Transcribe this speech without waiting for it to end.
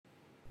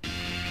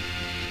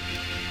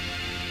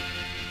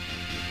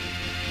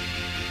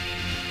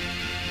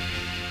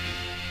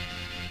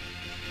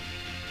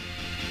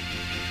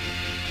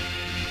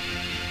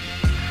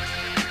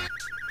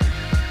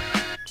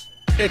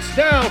It's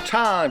now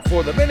time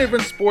for the Main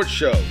Event Sports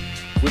Show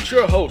with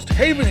your host,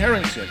 Haven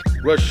Harrington,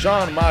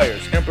 Rashawn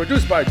Myers, and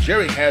produced by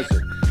Jerry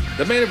Hazard.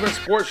 The Main Event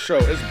Sports Show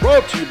is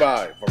brought to you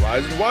by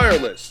Verizon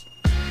Wireless,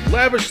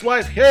 Lavish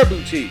Life Hair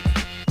Boutique,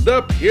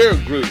 The Peer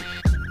Group.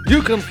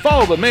 You can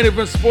follow the Main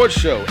Event Sports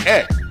Show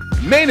at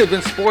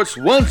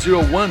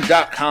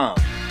maineventsports101.com.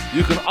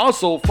 You can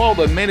also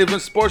follow the Main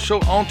Event Sports Show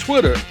on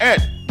Twitter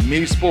at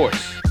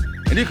MeSports.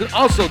 And you can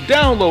also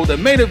download the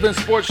Main Event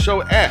Sports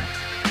Show app.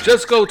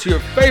 Just go to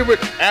your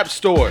favorite app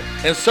store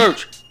and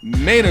search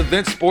Main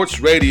Event Sports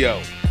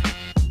Radio.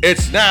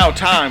 It's now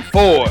time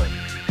for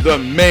the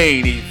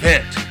main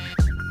event.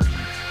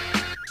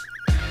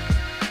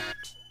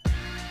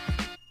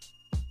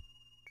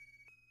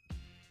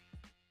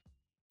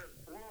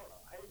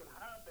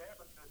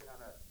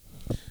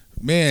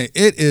 Man,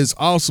 it is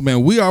awesome,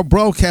 man. We are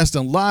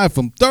broadcasting live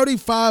from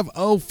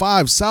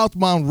 3505 South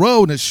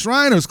Monroe in the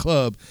Shriners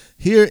Club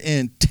here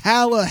in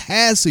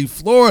Tallahassee,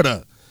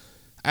 Florida,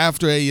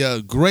 after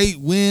a great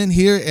win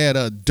here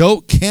at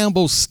Doak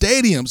Campbell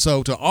Stadium.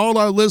 So to all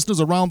our listeners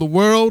around the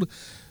world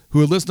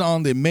who are listening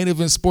on the Main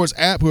Event Sports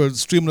app, who are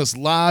streaming us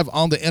live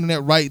on the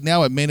internet right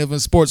now at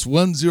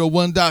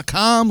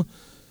maineventsports101.com,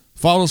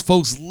 follow those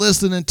folks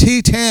listening in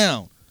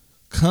T-Town.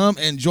 Come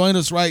and join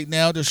us right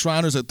now at the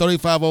Shriners at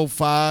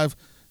 3505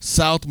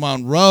 South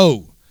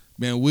Monroe.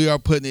 Man, we are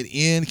putting it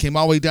in. Came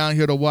all the way down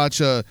here to watch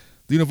the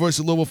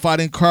University of Louisville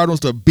Fighting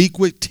Cardinals, the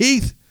Beakwick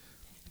Teeth,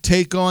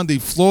 take on the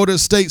Florida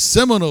State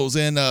Seminoles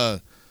in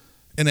an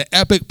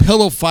epic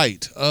pillow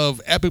fight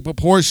of epic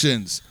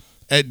proportions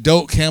at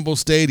Doak Campbell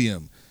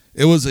Stadium.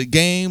 It was a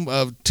game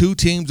of two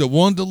teams that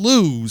wanted to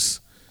lose,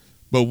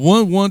 but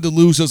one wanted to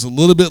lose just a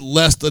little bit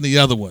less than the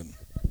other one.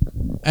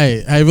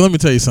 Hey, let me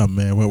tell you something,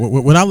 man.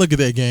 When I look at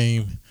that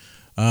game,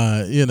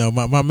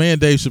 my man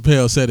Dave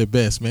Chappelle said it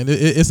best, man.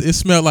 It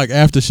smelled like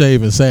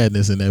aftershave and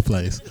sadness in that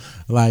place.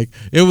 Like,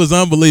 it was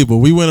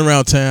unbelievable. We went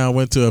around town,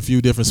 went to a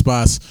few different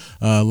spots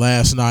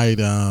last night.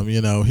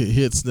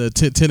 Hits the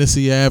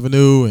Tennessee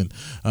Avenue and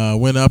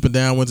went up and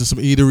down, went to some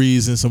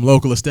eateries and some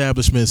local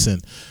establishments,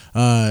 and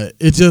there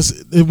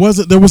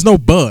was no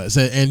buzz,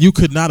 and you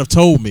could not have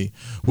told me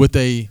with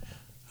a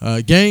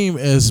game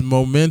as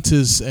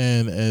momentous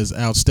and as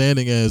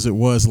outstanding as it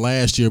was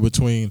last year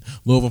between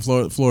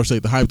Louisville and Florida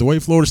State, the way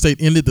Florida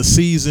State ended the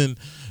season,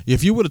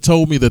 if you would have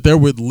told me that there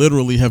would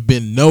literally have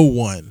been no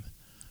one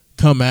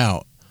come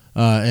out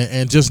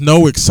and just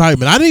no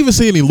excitement. I didn't even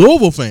see any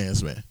Louisville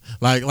fans, man.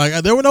 Like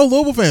there were no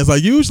Louisville fans.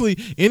 Like, usually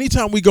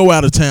anytime we go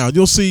out of town,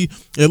 you'll see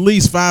at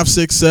least 5,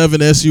 6,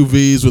 7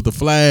 SUVs with the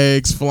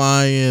flags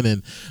flying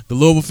and the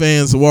Louisville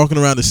fans walking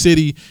around the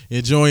city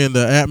enjoying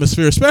the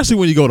atmosphere, especially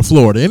when you go to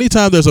Florida.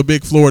 Anytime there's a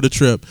big Florida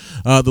trip,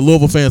 the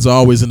Louisville fans are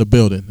always in the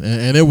building.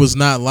 And it was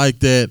not like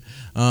that.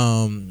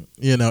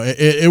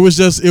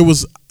 It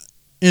was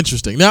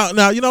interesting.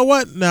 Now, you know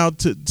what? Now,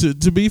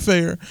 to be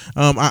fair,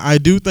 I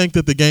do think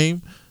that the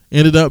game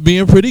ended up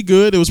being pretty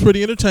good. It was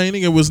pretty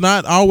entertaining. It was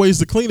not always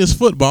the cleanest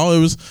football. It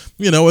was,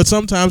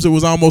 sometimes it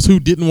was almost who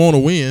didn't want to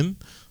win,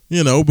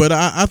 But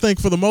I think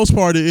for the most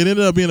part, it ended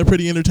up being a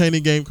pretty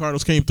entertaining game.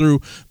 Cardinals came through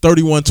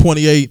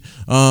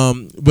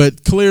 31-28.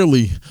 But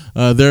clearly,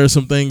 there are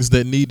some things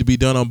that need to be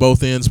done on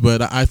both ends.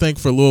 But I think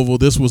for Louisville,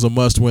 this was a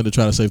must-win to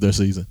try to save their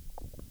season.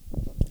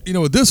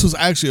 This was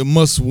actually a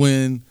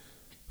must-win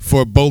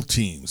for both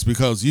teams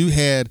because you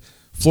had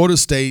Florida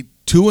State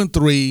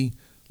 2-3,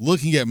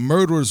 looking at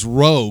Murderers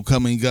Row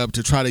coming up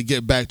to try to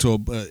get back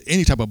to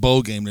any type of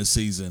bowl game this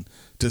season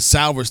to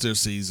salvage their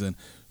season.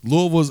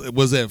 Louisville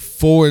was at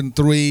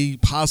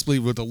 4-3, possibly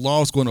with the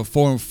loss going to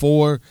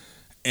 4-4,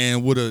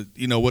 and with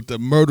the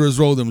Murderers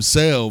Row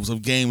themselves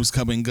of games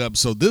coming up.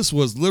 So this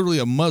was literally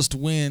a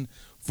must-win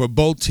for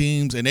both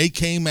teams, and they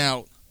came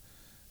out,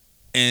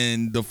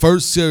 and the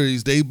first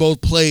series they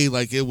both played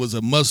like it was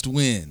a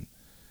must-win,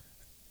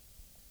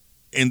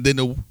 and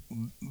then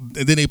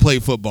they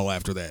played football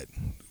after that,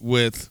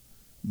 with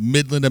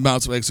Midland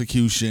amounts of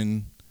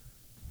execution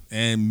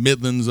and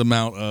Midland's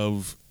amount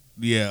of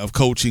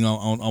coaching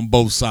on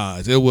both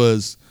sides. It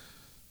was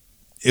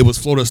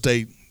Florida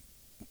State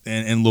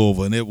and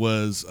Louisville, and it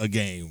was a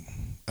game.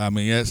 I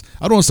mean, I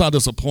don't want to sound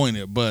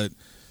disappointed, but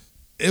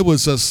it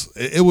was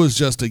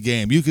just a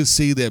game. You could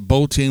see that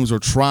both teams were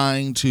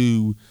kind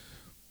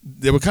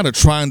of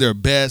trying their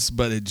best,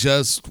 but it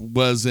just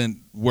wasn't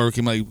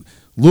working. Like,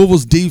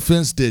 Louisville's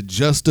defense did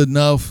just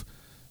enough,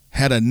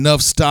 had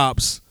enough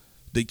stops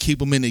to keep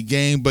them in the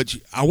game, but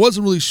I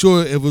wasn't really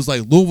sure if it was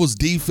like Louisville's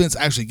defense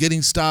actually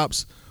getting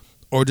stops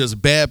or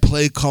just bad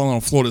play calling on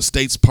Florida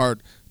State's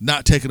part,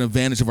 not taking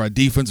advantage of our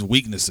defensive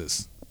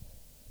weaknesses.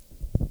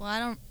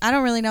 Well, I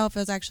don't really know if it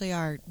was actually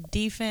our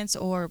defense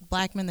or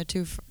Blackman, the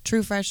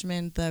true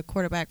freshman, the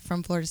quarterback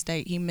from Florida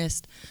State. He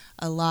missed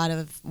a lot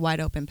of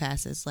wide open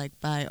passes, like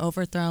by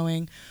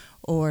overthrowing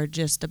or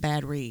just a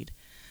bad read.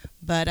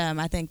 But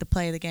I think the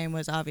play of the game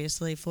was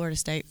obviously Florida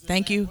State.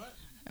 Thank you.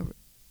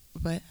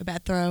 But a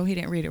bad throw. He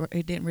didn't read it.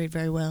 He didn't read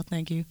very well.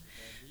 Thank you.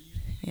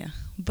 Yeah.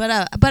 But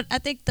I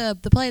think the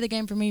play of the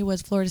game for me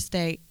was Florida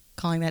State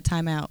calling that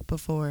timeout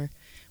before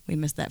we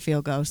missed that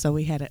field goal. So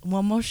we had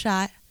one more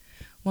shot,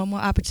 one more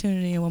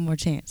opportunity, and one more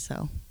chance.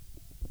 So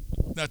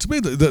now, to me,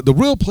 the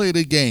real play of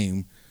the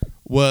game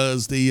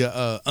was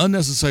the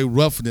unnecessary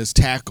roughness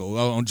tackle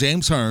on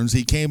James Hearns.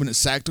 He came in and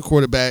sacked the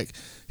quarterback.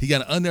 He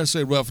got an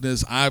unnecessary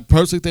roughness. I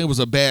personally think it was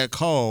a bad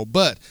call,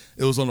 but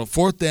it was on a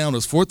fourth down. It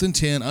was 4th and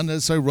 10,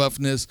 unnecessary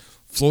roughness.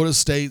 Florida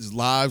State's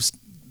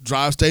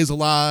drive stays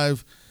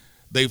alive.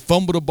 They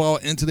fumbled the ball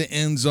into the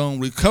end zone,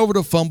 recovered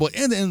a fumble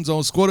in the end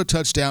zone, scored a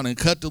touchdown, and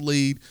cut the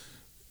lead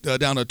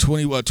down to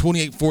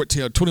 28-14 or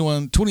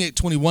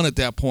 28-21 at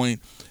that point,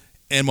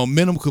 and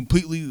momentum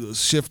completely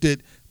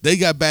shifted. They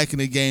got back in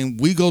the game.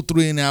 We go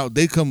 3 and out.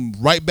 They come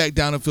right back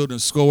down the field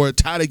and score,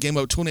 tie the game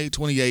up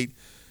 28-28.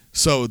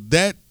 So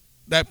that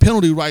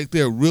penalty right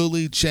there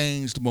really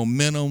changed the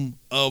momentum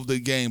of the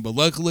game. But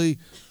luckily,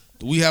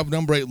 we have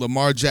number 8,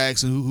 Lamar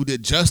Jackson, who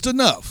did just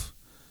enough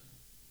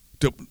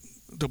to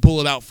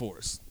pull it out for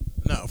us.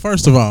 No,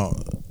 first of all,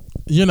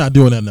 you're not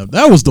doing that enough.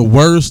 That was the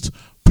worst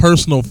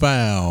personal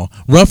foul,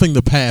 roughing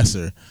the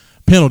passer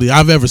penalty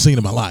I've ever seen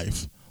in my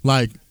life.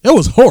 Like, it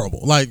was horrible.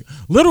 Like,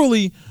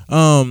 literally,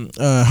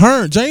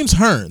 James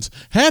Hearns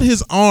had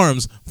his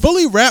arms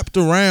fully wrapped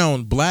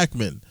around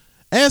Blackman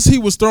as he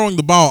was throwing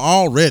the ball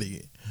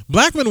already.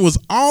 Blackman was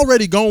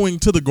already going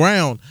to the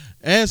ground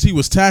as he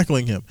was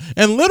tackling him.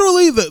 And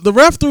literally, the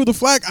ref threw the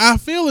flag. I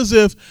feel as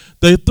if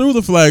they threw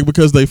the flag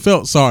because they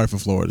felt sorry for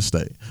Florida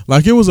State.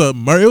 Like, it was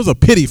a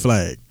pity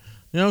flag.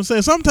 You know what I'm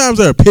saying? Sometimes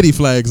there are pity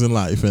flags in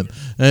life, and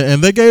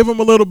they gave them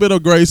a little bit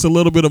of grace, a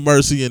little bit of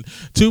mercy. And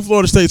to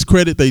Florida State's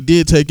credit, they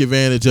did take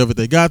advantage of it.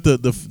 They got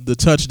the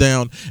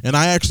touchdown, and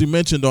I actually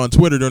mentioned on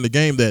Twitter during the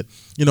game that,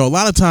 a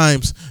lot of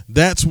times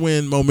that's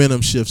when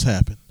momentum shifts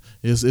happen.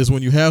 Is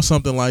when you have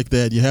something like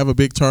that, you have a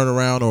big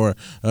turnaround or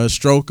a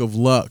stroke of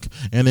luck.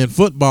 And in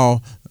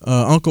football,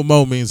 Uncle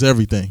Mo means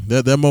everything.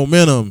 That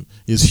momentum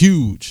is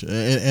huge.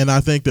 And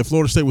I think that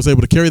Florida State was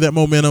able to carry that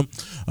momentum.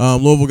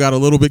 Louisville got a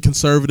little bit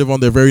conservative on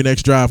their very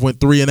next drive, went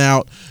 3 and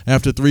out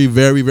after 3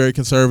 very, very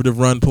conservative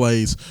run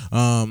plays.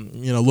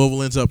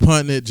 Louisville ends up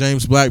punting it.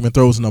 James Blackman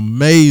throws an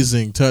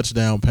amazing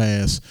touchdown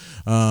pass,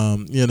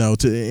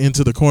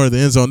 into the corner of the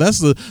end zone. That's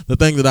the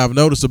thing that I've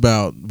noticed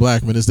about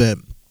Blackman is that,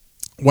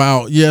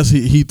 while, yes,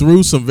 he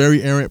threw some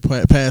very errant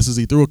passes,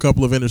 he threw a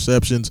couple of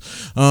interceptions.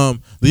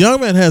 The young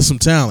man has some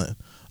talent.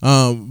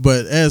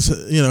 But as,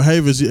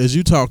 Have, as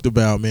you talked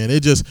about, man,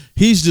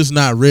 he's just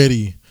not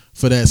ready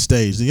for that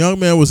stage. The young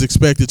man was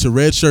expected to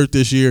redshirt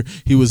this year.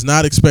 He was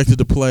not expected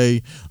to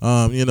play.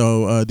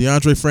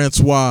 DeAndre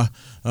Francois,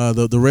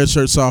 the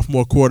redshirt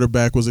sophomore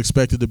quarterback, was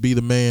expected to be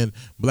the man.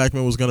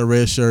 Blackman was going to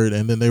redshirt,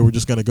 and then they were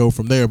just going to go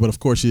from there. But, of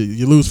course,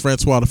 you lose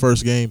Francois the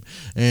first game,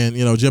 and,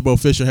 Jimbo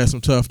Fisher had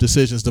some tough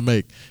decisions to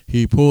make.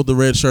 He pulled the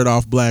red shirt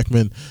off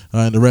Blackman,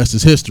 and the rest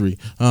is history.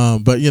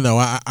 But,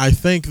 I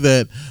think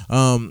that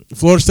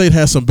Florida State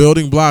has some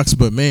building blocks,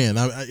 but, man,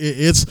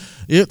 it's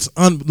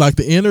like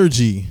the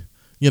energy.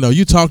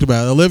 You talked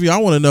about it. Olivia, I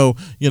want to know,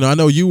 I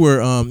know you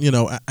were,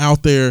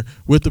 out there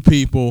with the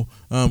people,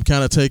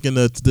 kind of taking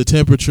the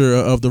temperature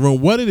of the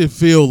room. What did it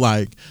feel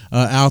like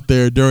out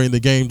there during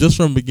the game, just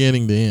from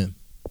beginning to end?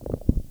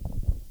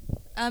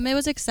 It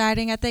was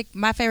exciting. I think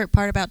my favorite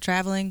part about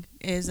traveling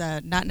is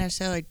not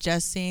necessarily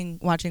just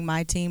watching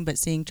my team, but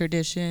seeing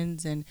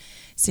traditions and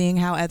seeing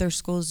how other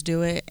schools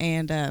do it.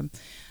 And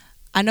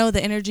I know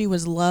the energy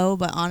was low,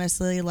 but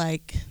honestly,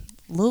 like,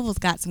 Louisville's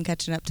got some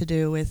catching up to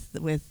do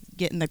with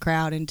getting the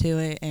crowd into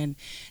it and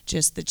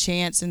just the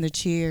chants and the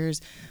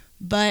cheers.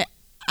 But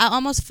I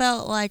almost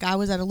felt like I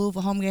was at a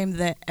Louisville home game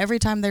that every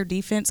time their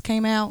defense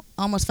came out,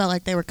 almost felt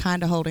like they were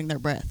kind of holding their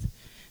breath,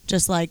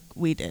 just like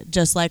we did,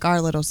 just like our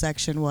little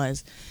section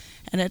was.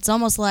 And it's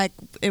almost like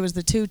it was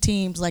the two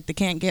teams like the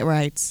can't get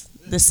rights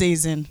this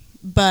season.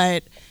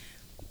 But,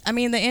 I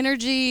mean, the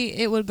energy,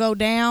 it would go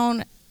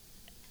down.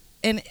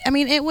 And, I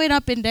mean, it went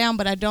up and down,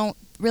 but I don't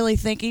really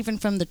think, even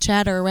from the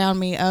chatter around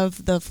me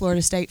of the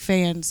Florida State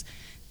fans,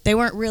 they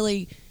weren't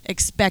really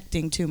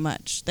expecting too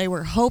much. They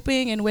were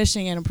hoping and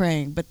wishing and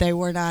praying, but they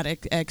were not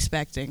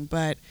expecting.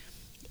 But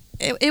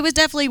it was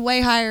definitely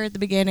way higher at the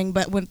beginning.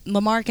 But when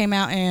Lamar came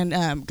out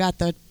and got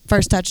the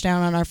first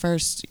touchdown on our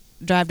first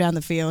drive down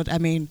the field, I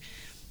mean,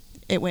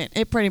 they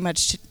pretty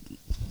much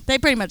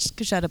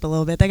shut up a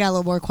little bit. They got a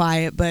little more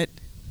quiet, but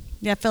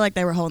yeah, I feel like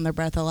they were holding their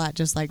breath a lot,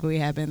 just like we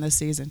have been this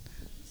season.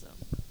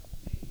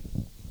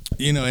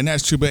 And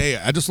that's true. But, hey,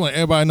 I just want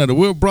everybody to know that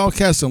we're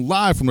broadcasting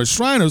live from the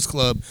Shriners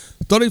Club,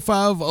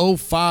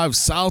 3505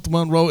 South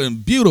Monroe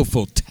in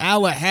beautiful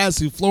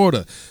Tallahassee,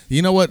 Florida.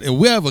 You know what? And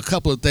we have a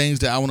couple of things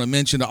that I want to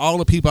mention to all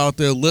the people out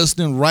there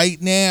listening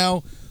right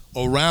now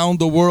around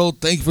the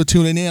world. Thank you for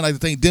tuning in. I'd like to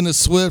thank Dennis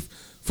Swift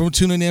for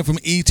tuning in from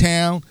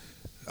E-Town.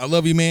 I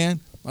love you, man.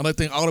 I'd like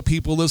to thank all the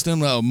people listening.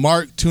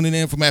 Mark tuning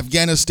in from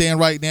Afghanistan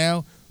right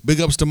now. Big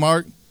ups to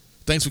Mark.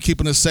 Thanks for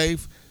keeping us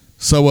safe.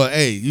 So,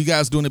 hey, you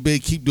guys doing it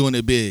big, keep doing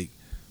it big.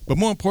 But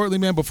more importantly,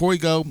 man, before we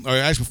go, or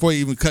actually before we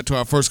even cut to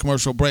our first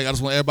commercial break, I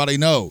just want everybody to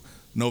know,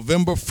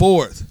 November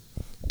 4th,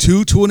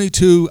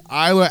 222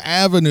 Isla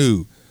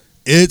Avenue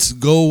It's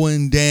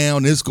going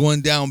down. It's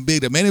going down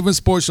big. The Main Event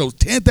Sports Show's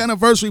 10th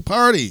anniversary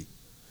party.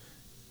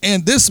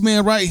 And this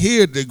man right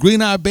here, the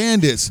Green Eye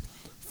Bandits,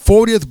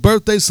 40th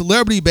birthday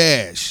celebrity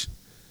bash,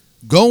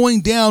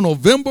 going down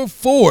November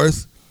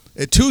 4th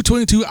at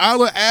 222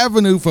 Isler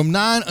Avenue from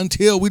 9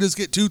 until we just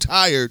get too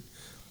tired.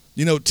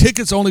 You know,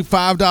 tickets only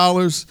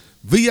 $5.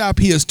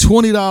 VIP is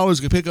 $20.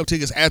 You can pick up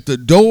tickets at the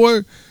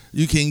door.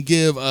 You can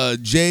give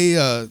Jay,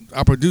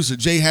 our producer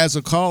Jay, has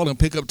a call and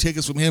pick up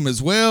tickets from him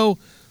as well.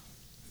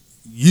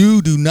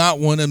 You do not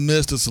want to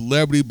miss the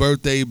celebrity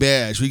birthday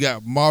bash. We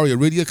got Mario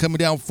Aridia coming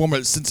down,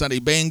 former Cincinnati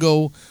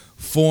Bengal,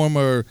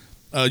 former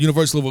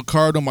University of Louisville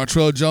Cardinal,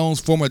 Montrell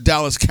Jones, former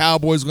Dallas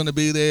Cowboys going to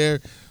be there.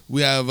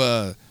 We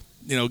have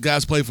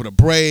guys play for the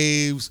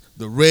Braves,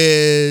 the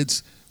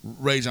Reds,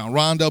 Rajon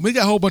Rondo. We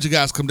got a whole bunch of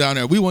guys come down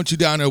there. We want you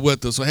down there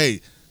with us. So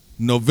hey,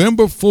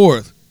 November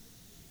 4th,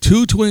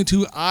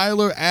 222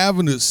 Isler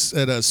Avenue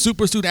at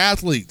Super Student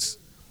Athletes.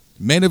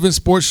 Main Event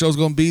Sports Show is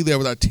going to be there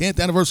with our 10th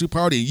anniversary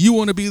party. You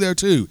want to be there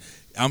too.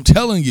 I'm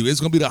telling you, it's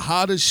going to be the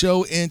hottest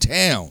show in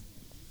town.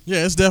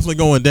 Yeah, it's definitely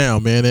going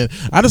down, man. And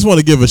I just want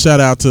to give a shout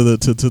out to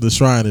the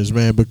Shriners,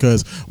 man,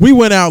 because we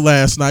went out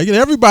last night. You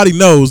know, everybody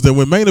knows that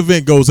when Main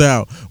Event goes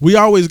out, we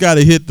always got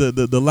to hit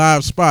the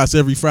live spots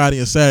every Friday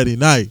and Saturday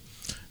night.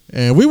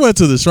 And we went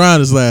to the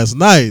Shriners last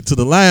night, to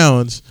the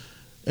lounge.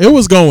 It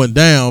was going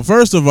down.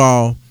 First of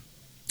all,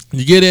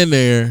 you get in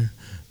there.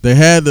 They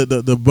had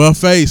the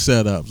buffet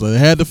set up, so they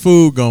had the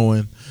food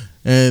going,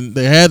 and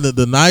they had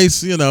the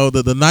nice,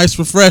 the nice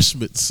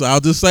refreshments. So I'll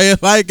just say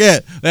it like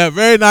that. They had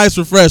very nice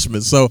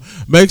refreshments. So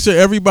make sure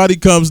everybody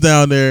comes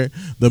down there.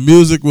 The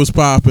music was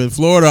popping.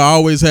 Florida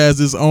always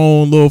has its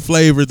own little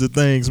flavor to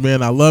things,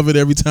 man. I love it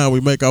every time we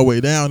make our way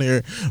down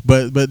here.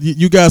 But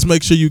you guys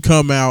make sure you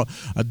come out.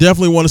 I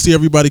definitely want to see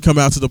everybody come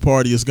out to the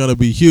party. It's going to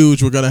be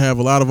huge. We're going to have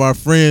a lot of our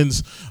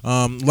friends,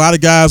 a lot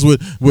of guys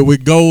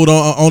with gold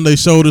on their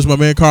shoulders. My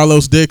man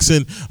Carlos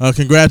Dixon,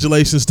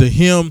 congratulations to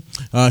him.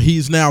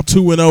 He's now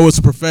 2-0 as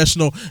a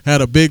professional,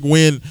 had a big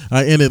win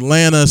in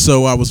Atlanta,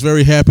 so I was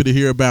very happy to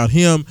hear about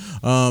him.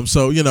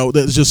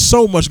 There's just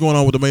so much going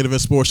on with the Main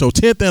Event Sports Show.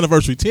 10th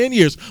anniversary, 10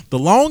 years, the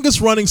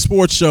longest running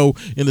sports show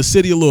in the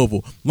city of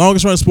Louisville,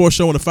 longest running sports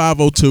show in the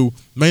 502,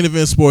 Main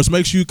Event Sports.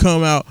 Make sure you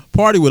come out,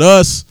 party with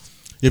us.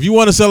 If you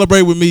want to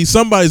celebrate with me,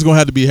 somebody's going to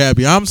have to be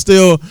happy. I'm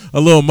still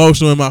a little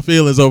emotional in my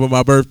feelings over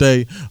my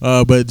birthday,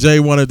 but Jay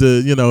wanted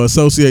to,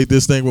 associate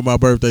this thing with my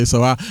birthday,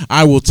 so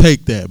I will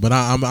take that. But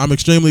I'm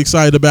extremely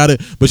excited about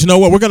it. But you know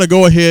what? We're going to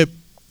go ahead,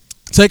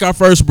 take our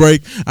first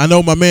break. I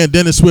know my man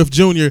Dennis Swift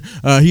Jr.,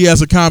 he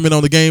has a comment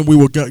on the game. We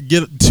will get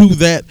to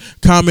that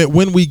comment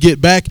when we get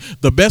back.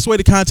 The best way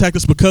to contact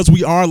us, because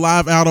we are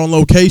live out on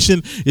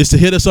location, is to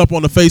hit us up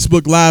on the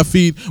Facebook live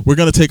feed. We're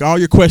going to take all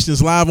your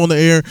questions live on the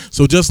air.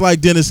 So just like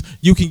Dennis,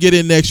 you can get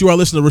in next. You are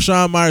listening to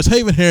Rashawn Myers,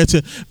 Haven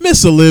Harrington,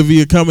 Miss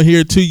Olivia coming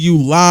here to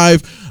you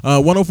live,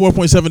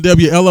 104.7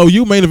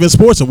 WLOU, Main Event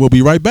Sports, and we'll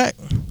be right back.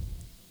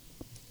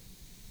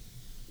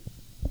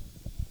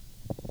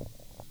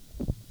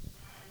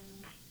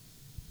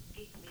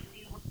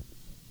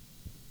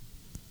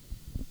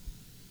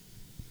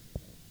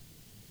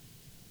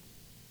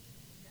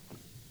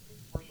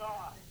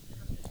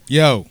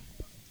 Yo. All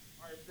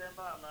right, stand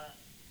by, man.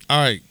 All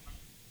right.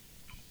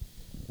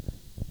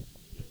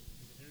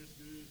 Hair's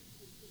good.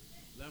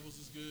 Levels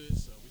is good,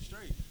 so we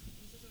straight.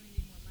 You just only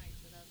need more mics,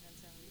 but I was going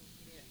to tell you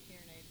you get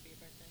hearing aids for your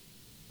birthday.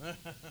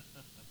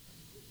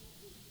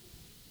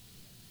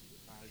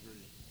 I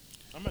agree.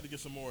 I'm about to get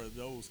some more of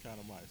those kind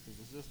of mics, because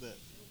it's just that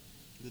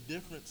the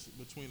difference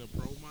between a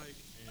pro mic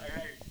and...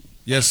 Hey,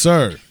 Yes,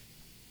 sir.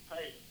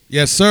 hey,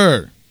 Yes,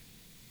 sir.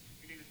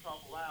 you need to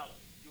talk louder.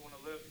 You want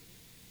to live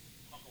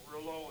talking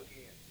real low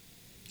again.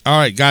 All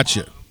right,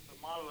 gotcha. The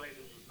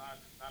modulators is not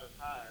as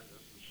high as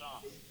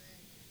Rashawn.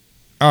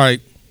 All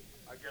right.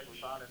 I guess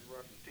Rashawn didn't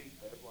brush his teeth,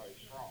 that's why he's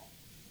strong.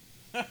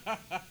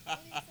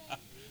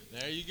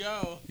 There you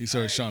go. He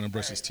started Sean and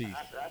brush his teeth.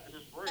 After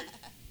this break,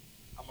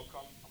 I'm gonna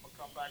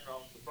come back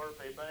off the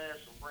birthday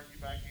bash and bring you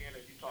back in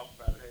and you talk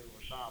about it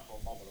with Rashawn for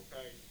a moment,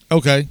 okay?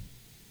 Okay.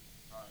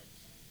 All right.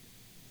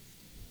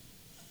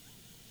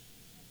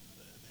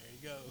 There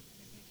you go.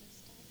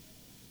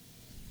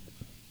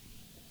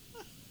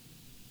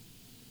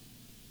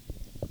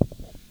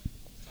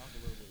 Talk a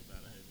little bit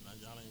about it, Haven.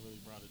 Y'all ain't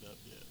really brought it up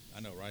yet. I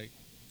know, right?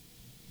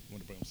 I'm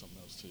going to bring him something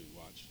else, too.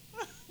 Watch.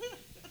 I'm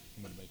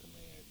going to make him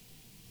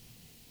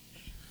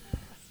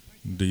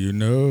mad. Do you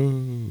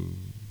know?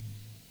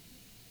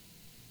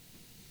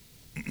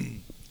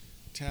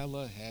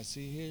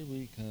 Tallahassee, here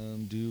we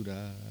come.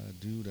 Do-da,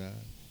 do-da.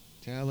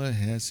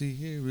 Tallahassee,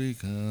 here we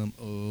come.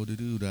 Oh,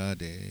 do-da,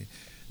 day.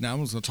 Now,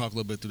 I'm just going to talk a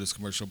little bit through this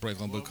commercial break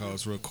on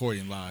because we're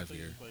recording live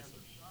here.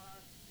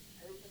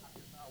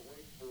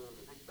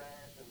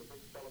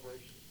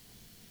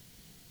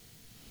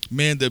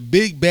 Man, the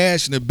big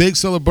bash and the big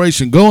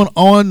celebration going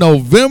on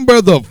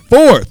November the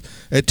 4th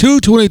at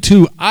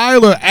 222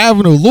 Isler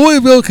Avenue,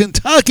 Louisville,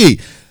 Kentucky,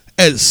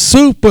 at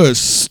Super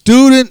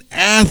Student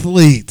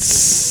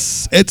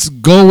Athletes. It's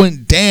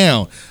going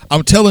down.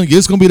 I'm telling you,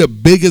 it's going to be the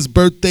biggest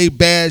birthday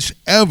bash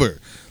ever.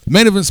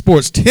 Main Event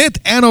Sports 10th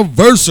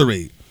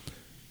anniversary.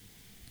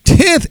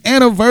 10th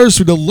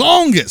anniversary, the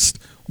longest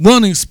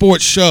running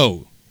sports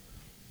show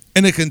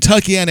in the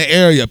Kentuckiana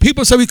area.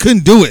 People say we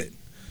couldn't do it.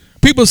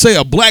 People say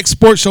a black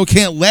sports show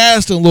can't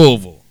last in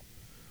Louisville.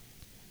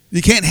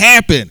 It can't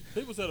happen.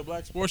 People said a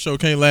black sports show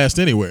can't last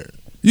anywhere.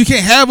 You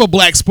can't have a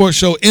black sports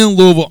show in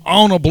Louisville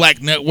on a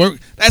black network.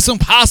 That's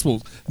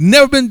impossible.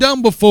 Never been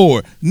done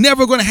before.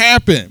 Never going to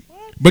happen.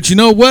 But you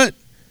know what?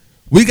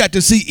 We got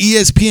to see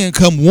ESPN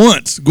come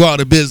once, go out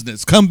of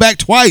business. Come back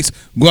twice,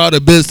 go out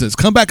of business.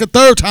 Come back a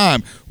third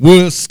time,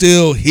 we're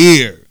still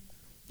here.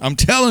 I'm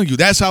telling you,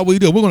 that's how we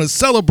do it. We're going to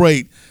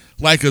celebrate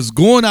like it's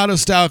going out of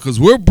style because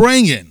we're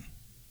bringing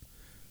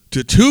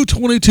to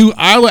 222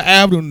 Isla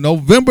Avenue,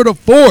 November the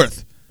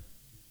 4th.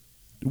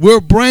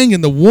 We're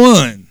bringing the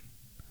one,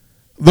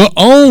 the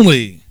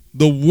only,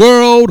 the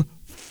world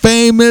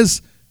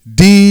famous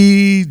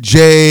DJ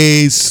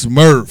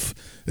Smurf.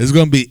 Is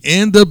going to be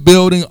in the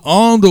building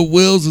on the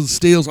wheels and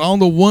steels, on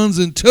the ones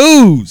and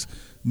twos,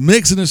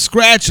 mixing and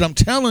scratching. I'm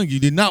telling you, you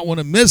did not want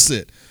to miss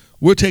it.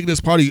 We're taking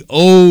this party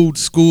old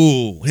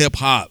school hip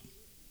hop.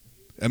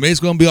 I mean,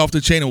 it's going to be off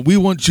the chain, and we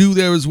want you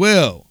there as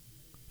well.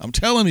 I'm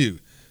telling you,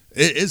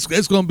 it's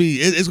going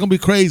to be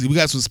crazy. We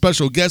got some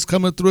special guests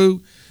coming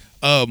through.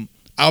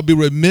 I'll be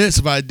remiss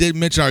if I didn't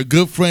mention our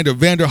good friend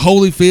Evander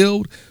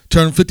Holyfield.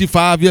 Turned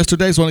 55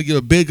 yesterday, so I want to give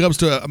a big ups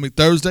to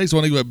Thursday, so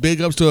I want to give a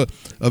big ups to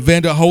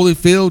Evander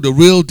Holyfield, the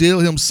real deal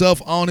himself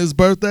on his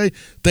birthday.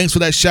 Thanks for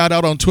that shout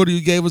out on Twitter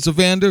you gave us,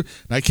 Evander.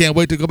 And I can't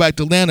wait to go back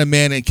to Atlanta,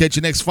 man, and catch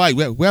your next fight.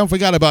 We haven't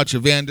forgot about you,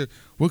 Evander.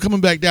 We're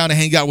coming back down to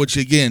hang out with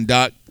you again,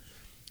 Doc.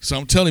 So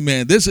I'm telling you,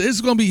 man, this is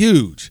going to be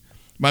huge.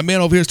 My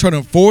man over here is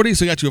turning 40,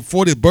 so you got your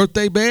 40th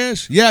birthday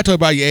bash. Yeah, I told you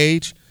about your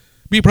age.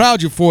 Be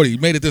proud you're 40. You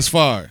made it this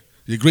far.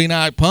 You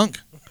green-eyed punk.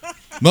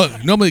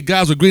 Normally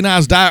guys with green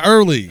eyes die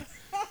early.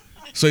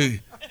 So you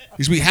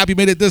should be happy you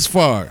made it this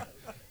far.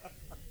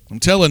 I'm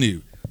telling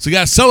you. So you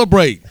got to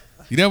celebrate.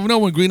 You never know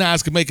when green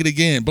eyes can make it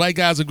again. Black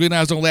guys with green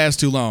eyes don't last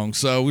too long.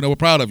 So, we're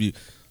proud of you.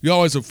 You're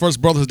always the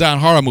first brothers to die in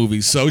horror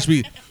movies. So you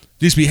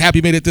should be happy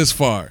you made it this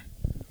far.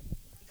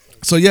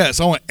 So, yes,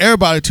 I want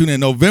everybody to tune in.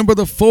 November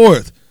the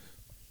 4th,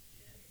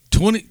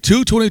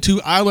 222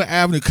 Isla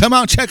Avenue. Come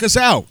out and check us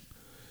out.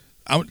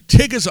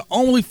 Tickets are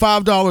only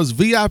 $5.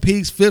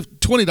 VIPs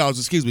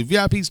 $20.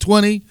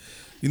 VIPs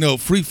 $20.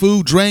 Free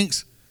food,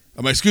 drinks.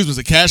 It's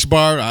a cash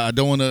bar. I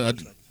don't want to.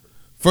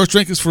 First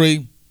drink is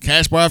free.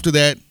 Cash bar after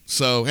that.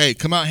 So hey,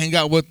 come out, hang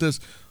out with us.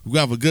 We're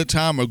gonna have a good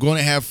time. We're going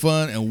to have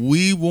fun, and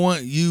we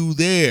want you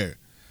there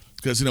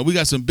because we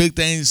got some big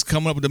things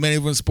coming up with the Main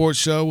Event Sports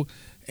Show,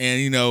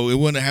 and we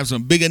want to have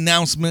some big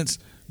announcements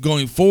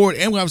going forward,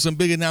 and we'll have some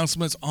big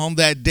announcements on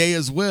that day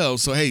as well.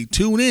 So, hey,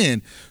 tune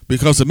in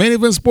because the Main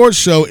Event Sports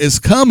Show is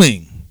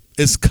coming.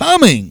 It's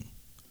coming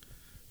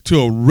to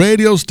a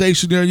radio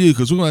station near you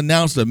because we're going to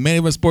announce the Main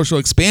Event Sports Show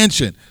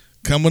expansion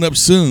coming up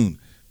soon.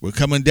 We're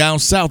coming down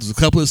south. There's a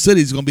couple of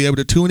cities you're going to be able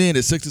to tune in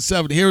at 6 to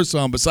 7 to hear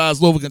some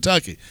besides Louisville,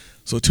 Kentucky.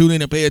 So tune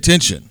in and pay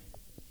attention.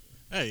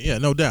 Hey, yeah,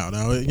 no doubt.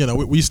 Now,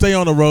 we stay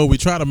on the road. We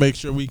try to make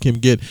sure we can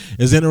get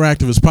as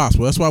interactive as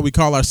possible. That's why we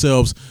call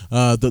ourselves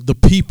the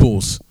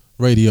People's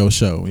Radio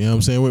show. You know what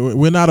I'm saying?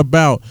 We're not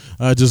about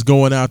just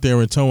going out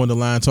there and towing the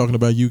line, talking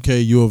about UK,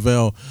 U of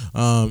L,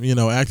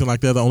 acting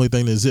like they're the only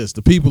thing that exists.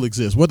 The people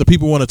exist. What the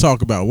people want to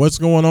talk about. What's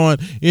going on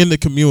in the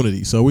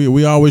community. So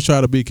we always try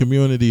to be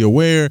community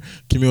aware,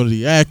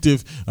 community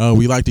active.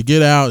 We like to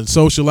get out and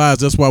socialize.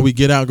 That's why we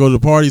get out and go to the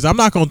parties. I'm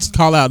not going to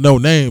call out no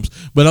names,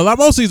 but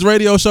most of these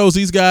radio shows,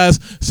 these guys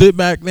sit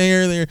back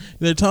there,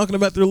 they're talking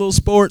about their little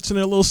sports and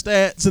their little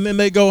stats, and then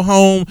they go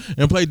home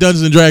and play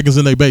Dungeons and Dragons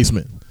in their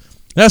basement.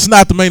 That's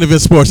not the Main Event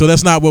Sports, so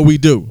that's not what we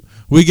do.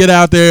 We get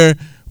out there,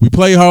 we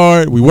play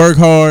hard, we work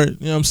hard,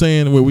 you know what I'm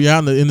saying? We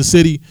out in the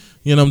city,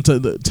 trying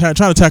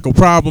to tackle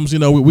problems.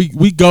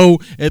 We go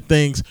at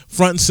things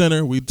front and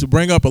center. To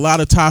bring up a lot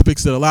of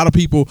topics that a lot of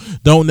people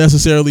don't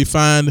necessarily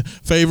find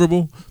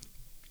favorable.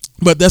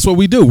 But that's what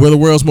we do. We're the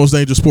world's most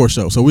dangerous sports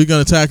show. So we're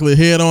going to tackle it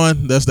head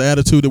on. That's the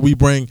attitude that we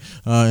bring,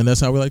 and that's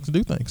how we like to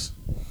do things.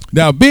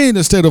 Now, being in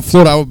the state of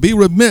Florida, I would be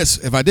remiss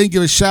if I didn't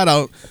give a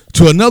shout-out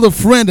to another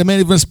friend of Main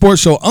Event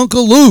Sports Show,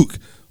 Uncle Luke,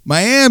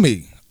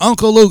 Miami.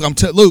 Uncle Luke,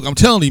 Luke, I'm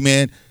telling you,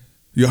 man,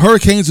 your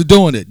Hurricanes are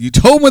doing it. You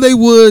told me they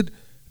would.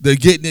 They're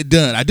getting it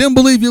done. I didn't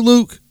believe you,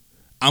 Luke.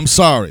 I'm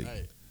sorry.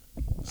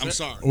 I'm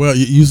sorry. Well,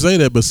 you say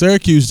that, but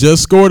Syracuse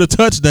just scored a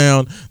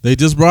touchdown. They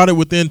just brought it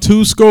within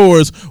 2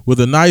 scores with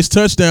a nice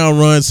touchdown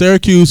run.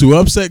 Syracuse, who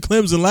upset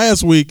Clemson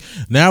last week,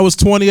 now it's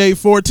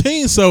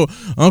 28-14. So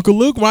Uncle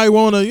Luke might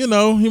want to,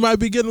 he might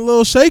be getting a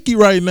little shaky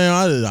right now.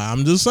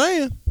 I'm just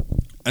saying.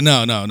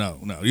 No.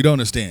 You don't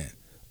understand.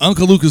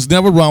 Uncle Luke is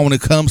never wrong when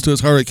it comes to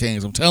his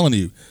Hurricanes. I'm telling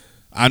you.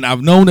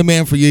 I've known the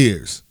man for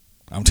years.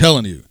 I'm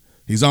telling you.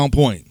 He's on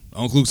point.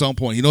 Uncle Luke's on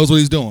point. He knows what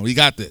he's doing. We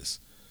got this.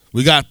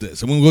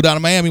 And when we go down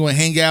to Miami, we want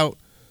to hang out.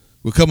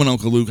 We're coming,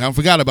 Uncle Luke. I haven't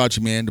forgot about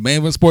you, man. The Main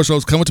Event Sports Show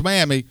is coming to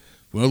Miami.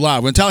 We're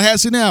live. We're in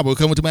Tallahassee now, but we're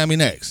coming to Miami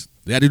next.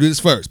 We had to do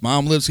this first.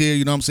 Mom lives here,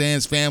 you know what I'm saying?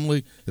 It's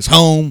family. It's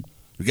home.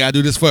 We got to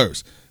do this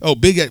first. Oh,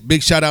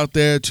 big shout out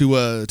there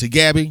to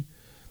Gabby,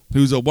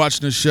 who's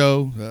watching the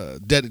show,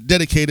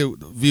 dedicated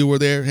viewer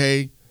there.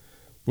 Hey,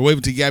 we're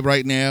waving to Gabby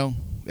right now.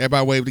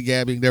 Everybody wave to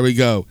Gabby. There we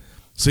go.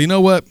 So you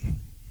know what?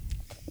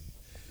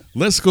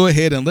 Let's go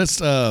ahead and let's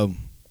kind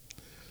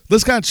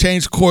of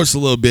change course a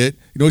little bit.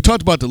 You know, we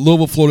talked about the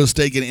Louisville, Florida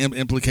State getting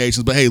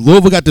implications, but hey,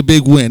 Louisville got the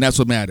big win. That's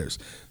what matters.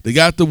 They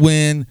got the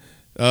win.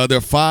 They're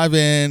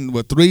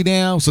 5-3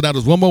 now, so now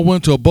there's one more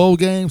win to a bowl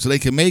game, so they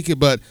can make it.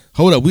 But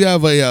hold up, we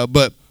have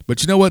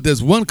but you know what?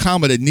 There's one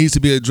comment that needs to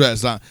be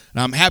addressed, and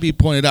I'm happy you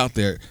pointed out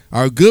there.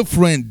 Our good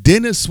friend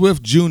Dennis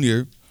Swift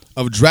Jr.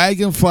 of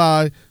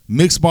Dragonfly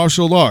Mixed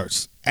Martial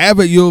Arts,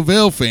 avid U of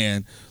L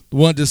fan,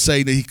 wanted to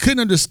say that he couldn't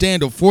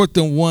understand the 4th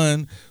and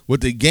 1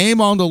 with the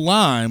game on the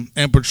line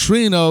and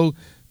Petrino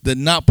did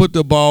not put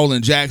the ball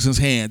in Jackson's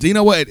hands. You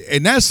know what?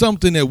 And that's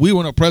something that we were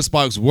in the press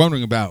box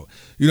wondering about.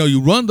 You know,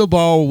 you run the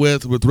ball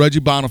with Reggie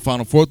Bonifant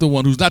on 4th and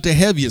 1, who's not the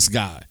heaviest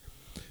guy.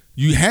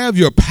 You have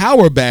your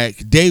power back,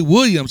 Dave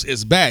Williams,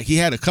 is back. He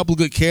had a couple of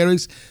good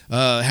carries,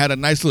 had a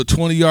nice little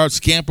 20-yard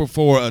scamper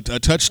for a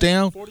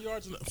touchdown. 40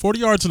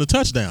 yards and a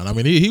touchdown. I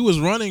mean, he was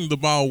running the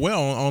ball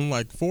well on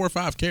like 4 or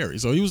 5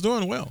 carries, so he was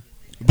doing well.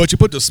 But you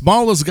put the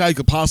smallest guy you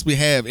could possibly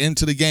have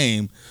into the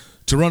game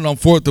to run on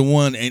 4th and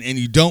 1, and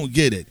you don't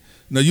get it.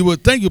 Now, you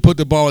would think you put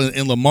the ball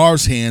in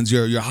Lamar's hands,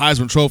 your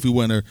Heisman Trophy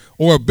winner,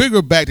 or a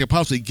bigger back to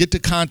possibly get the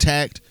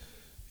contact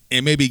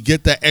and maybe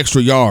get that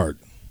extra yard.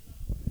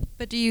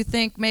 But do you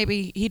think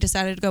maybe he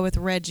decided to go with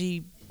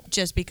Reggie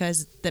just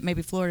because that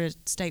maybe Florida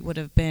State would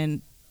have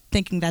been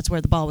thinking that's where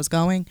the ball was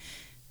going?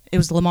 It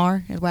was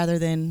Lamar rather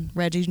than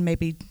Reggie,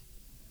 maybe.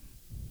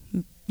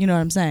 You know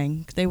what I'm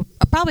saying? They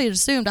probably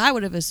assumed, I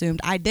would have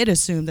assumed, I did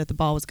assume that the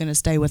ball was going to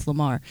stay with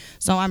Lamar.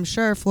 So I'm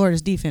sure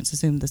Florida's defense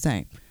assumed the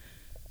same.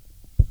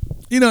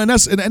 You know, and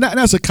that's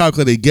a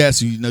calculated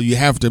guess you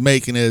have to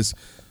make. And as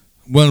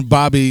when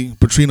Bobby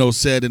Petrino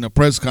said in a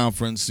press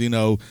conference, you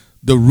know,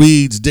 the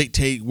reads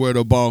dictate where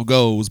the ball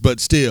goes.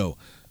 But still,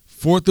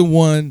 4th and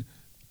 1,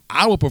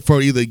 I would prefer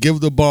either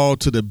give the ball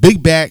to the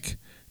big back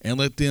and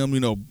let them,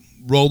 you know,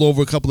 roll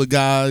over a couple of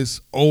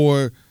guys,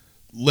 or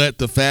let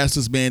the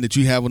fastest man that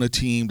you have on the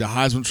team, the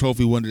Heisman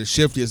Trophy winner, the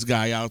shiftiest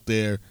guy out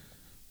there,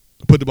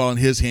 put the ball in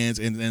his hands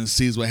and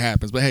sees what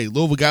happens. But, hey,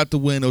 Louisville got the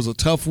win. It was a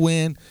tough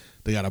win.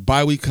 They got a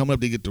bye week coming up.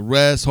 They get to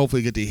rest.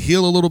 Hopefully get to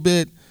heal a little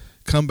bit,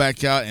 come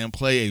back out and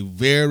play a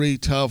very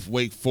tough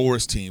Wake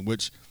Forest team,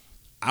 which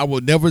I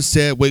would never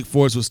say Wake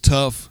Forest was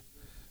tough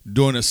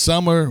during the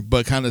summer,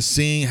 but kind of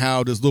seeing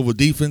how this Louisville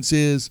defense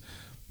is,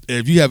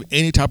 if you have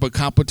any type of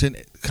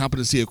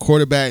competency at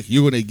quarterback,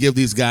 you're going to give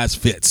these guys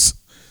fits.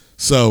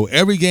 So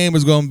every game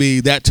is going to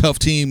be that tough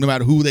team no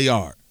matter who they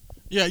are.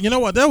 Yeah, you know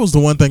what? That was the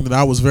one thing that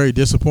I was very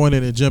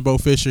disappointed in Jimbo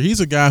Fisher. He's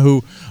a guy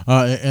who,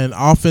 an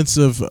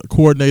offensive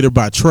coordinator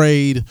by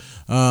trade.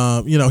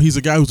 You know, he's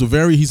a guy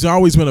he's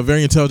always been a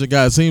very intelligent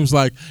guy. It seems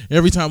like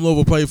every time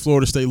Louisville played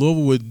Florida State,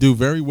 Louisville would do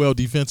very well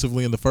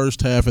defensively in the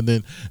first half, and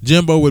then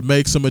Jimbo would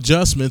make some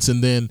adjustments,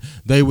 and then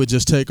they would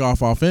just take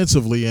off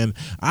offensively. And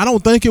I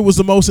don't think it was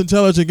the most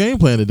intelligent game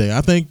plan today.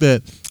 I think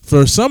that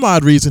for some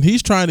odd reason,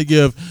 he's trying to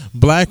give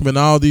Blackman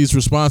all these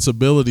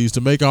responsibilities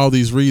to make all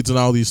these reads and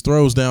all these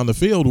throws down the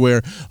field,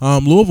 where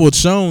Louisville had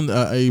shown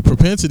a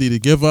propensity to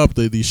give up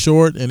the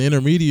short and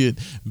intermediate,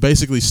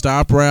 basically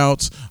stop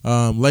routes,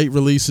 late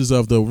releases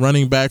of the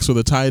running backs or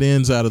the tight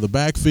ends out of the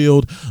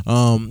backfield,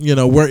 you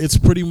know, where it's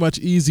pretty much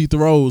easy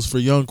throws for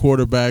young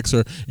quarterbacks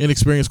or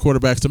inexperienced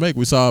quarterbacks to make.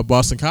 We saw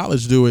Boston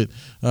College do it,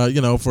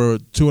 you know, for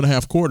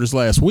 2.5 quarters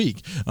last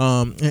week.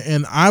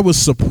 And I was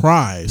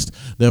surprised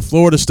that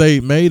Florida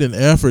State made an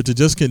effort to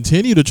just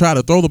continue to try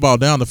to throw the ball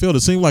down the field.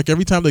 It seemed like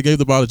every time they gave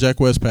the ball to Jack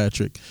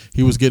Westpatrick,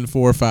 he was getting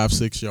 4, 5,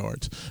 6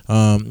 yards.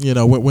 You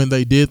know, when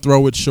they did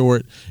throw it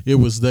short, it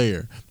was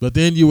there. But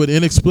then you would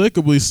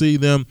inexplicably see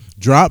them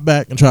drop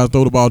back and try to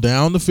throw the ball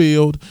down the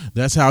field.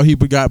 That's how he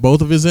got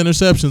both of his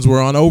interceptions were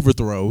on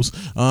overthrows.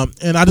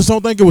 And I just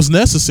don't think it was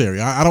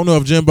necessary. I don't know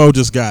if Jimbo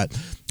just got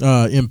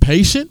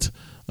impatient.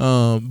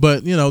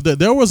 But, you know,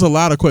 there was a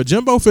lot of questions.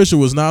 Jimbo Fisher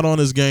was not on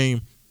his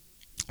game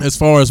as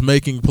far as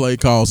making play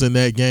calls in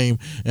that game.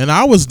 And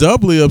I was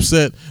doubly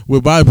upset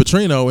with Bobby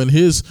Petrino and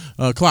his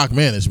clock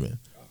management.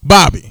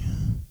 Bobby,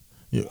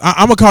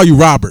 I'm going to call you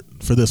Robert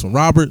for this one.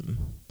 Robert.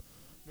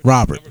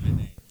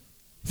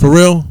 For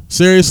real?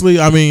 Seriously?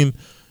 I mean,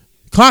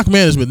 clock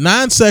management,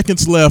 9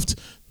 seconds left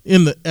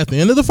at the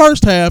end of the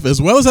first half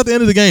as well as at the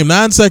end of the game,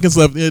 9 seconds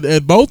left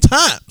at both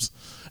times.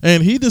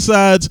 And he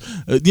decides,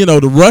 you know,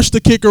 to rush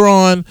the kicker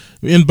on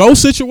in both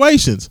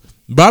situations.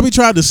 Bobby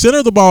tried to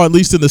center the ball at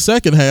least in the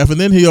second half,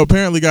 and then he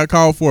apparently got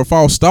called for a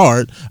false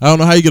start. I don't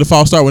know how you get a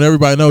false start when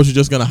everybody knows you're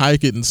just going to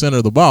hike it and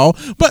center the ball.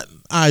 But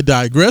I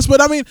digress.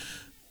 But, I mean,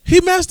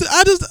 he messed it.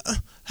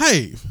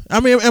 I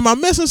mean, am I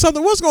missing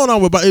something? What's going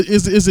on with Bobby?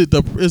 Is it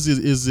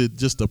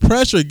just the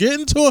pressure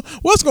getting to him?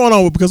 What's going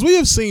on with, because we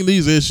have seen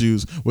these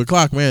issues with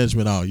clock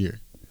management all year.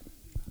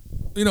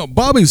 You know,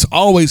 Bobby's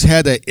always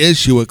had that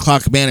issue with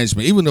clock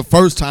management. Even the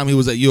first time he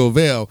was at U of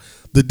L,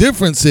 the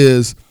difference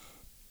is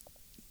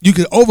you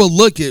could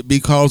overlook it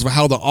because of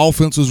how the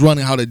offense was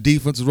running, how the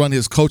defense was running.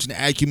 His coaching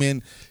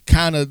acumen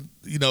kind of,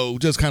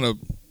 just kind of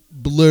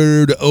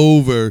blurred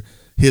over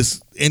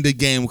his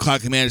end-of-game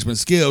clock management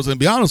skills. And to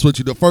be honest with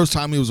you, the first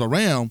time he was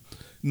around,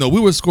 we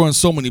were scoring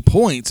so many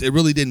points, it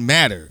really didn't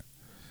matter.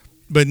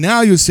 But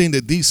now you're seeing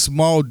that these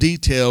small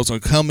details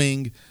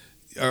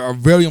are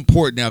very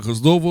important now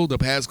because Louisville, the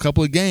past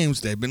couple of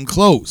games, they've been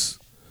close.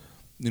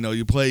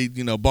 You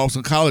played,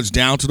 Boston College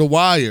down to the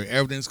wire.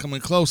 Everything's coming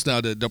close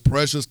now. The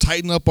pressure's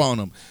tighten up on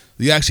them.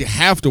 You actually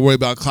have to worry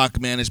about clock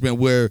management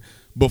where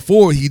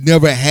before he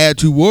never had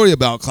to worry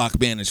about clock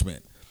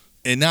management.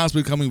 And now it's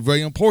becoming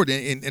very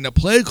important. And the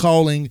play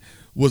calling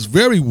was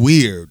very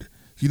weird.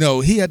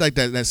 He had like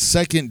that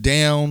second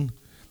down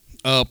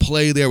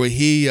play there where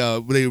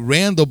they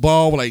ran the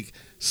ball with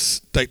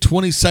like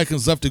 20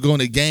 seconds left to go in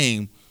the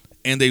game,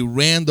 and they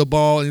ran the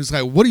ball. And he's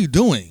like, what are you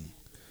doing?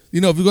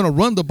 If you're going to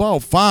run the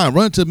ball, fine,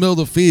 run it to the middle of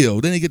the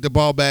field. Then they get the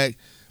ball back,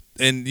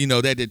 and,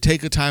 they had to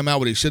take a timeout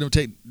where they should have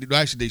taken –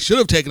 actually, they should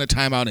have taken a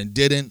timeout and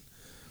didn't.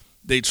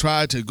 They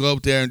tried to go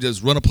up there and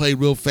just run a play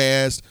real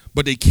fast,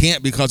 but they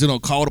can't because they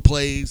don't call the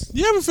plays.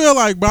 You ever feel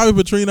like Bobby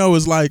Petrino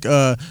is like,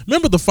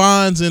 remember the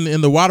Fonz in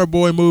the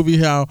Waterboy movie,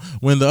 how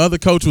when the other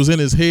coach was in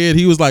his head,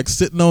 he was like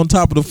sitting on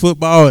top of the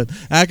football and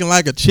acting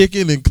like a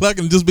chicken and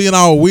clucking, just being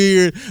all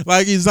weird.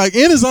 Like he's like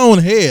in his own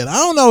head. I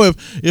don't know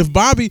if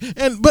Bobby,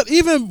 but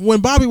even when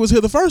Bobby was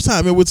here the first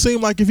time, it would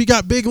seem like if he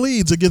got big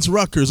leads against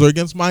Rutgers or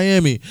against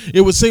Miami,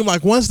 it would seem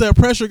like once that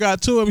pressure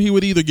got to him, he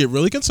would either get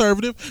really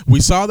conservative. We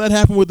saw that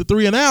happen with the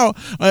 3-and-out.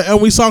 And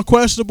we saw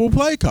questionable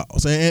play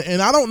calls. And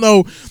I don't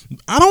know.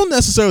 I don't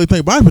necessarily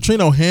think Bobby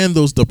Petrino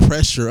handles the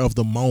pressure of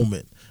the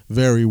moment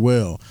very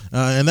well.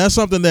 And that's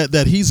something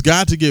that he's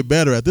got to get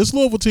better at. This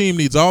Louisville team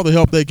needs all the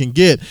help they can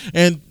get.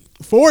 And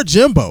for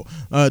Jimbo,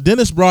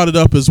 Dennis brought it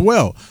up as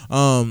well.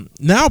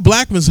 Now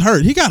Blackman's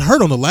hurt. He got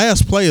hurt on the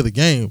last play of the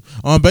game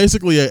on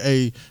basically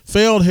a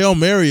failed Hail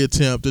Mary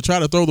attempt to try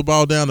to throw the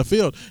ball down the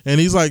field. And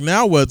he's like,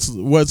 now what's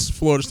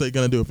Florida State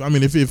going to do?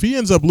 If he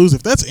ends up losing,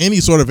 if that's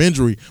any sort of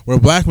injury where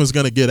Blackman's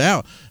going to get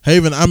out,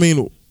 Haven,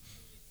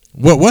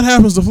 what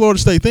happens to Florida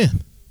State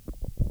then?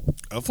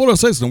 Florida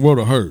State's in the world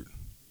of hurt.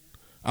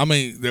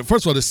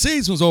 First of all, the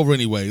season's over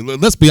anyway.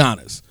 Let's be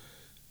honest.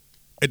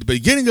 At the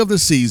beginning of the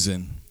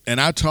season, and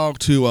I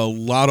talked to a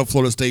lot of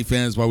Florida State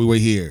fans while we were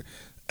here.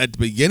 At the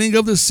beginning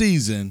of the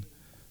season,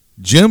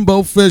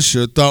 Jimbo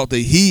Fisher thought that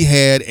he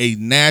had a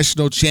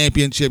national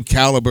championship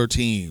caliber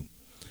team.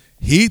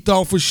 He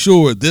thought for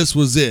sure this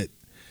was it.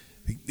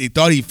 He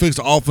thought he fixed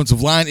the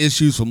offensive line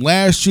issues from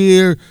last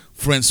year.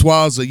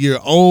 Francois is a year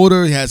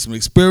older. He had some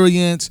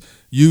experience.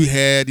 You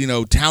had,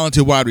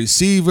 talented wide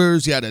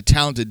receivers. You had a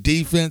talented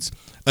defense.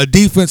 A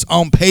defense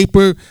on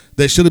paper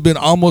that should have been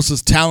almost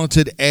as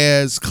talented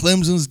as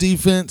Clemson's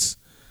defense.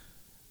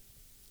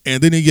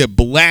 And then you get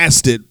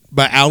blasted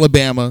by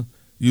Alabama.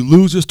 You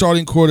lose your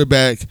starting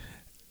quarterback.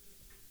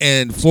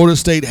 And Florida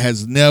State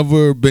has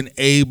never been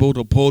able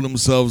to pull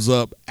themselves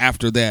up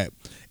after that.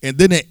 And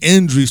then the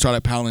injuries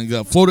started piling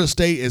up. Florida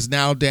State is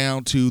now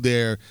down to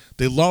they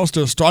lost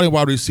their starting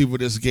wide receiver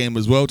this game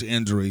as well to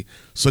injury.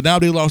 So now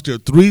they lost their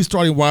 3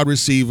 starting wide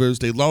receivers.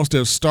 They lost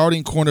their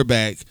starting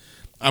cornerback.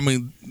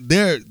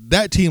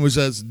 That team was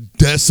just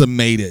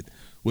decimated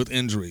with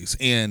injuries.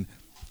 And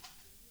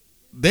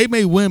they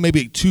may win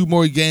maybe 2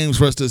 more games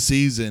for the rest of the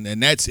season,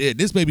 and that's it.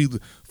 This may be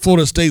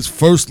Florida State's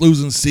first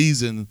losing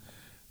season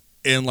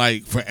in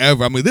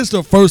forever. This is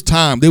the first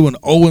time they went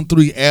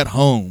 0-3 at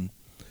home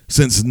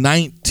since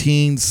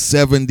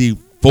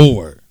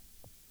 1974.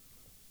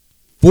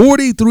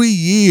 43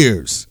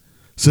 years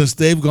since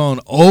they've gone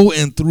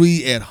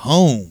 0-3 at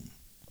home.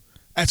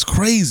 That's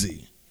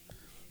crazy.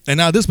 And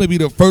now this may be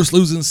the first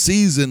losing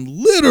season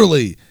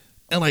literally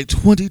in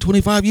 20,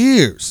 25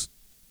 years.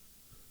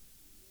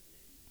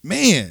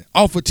 Man,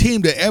 off a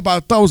team that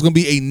everybody thought was going to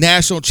be a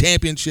national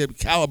championship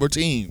caliber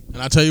team.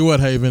 And I tell you what,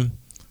 Haven,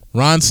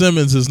 Ron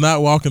Simmons is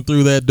not walking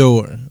through that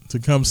door to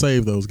come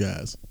save those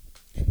guys.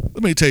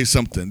 Let me tell you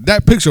something.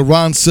 That picture of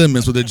Ron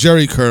Simmons with the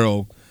jerry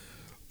curl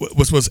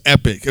was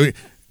epic.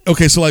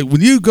 Okay, so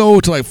when you go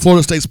to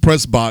Florida State's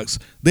press box,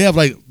 they have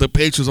the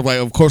pictures of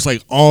of course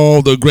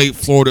all the great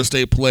Florida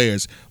State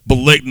players,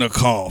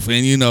 Biletnikoff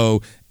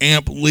and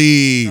Amp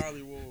Lee,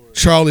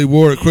 Charlie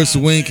Ward, Chris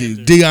Winkie,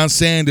 Deion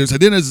Sanders, and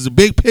then there's a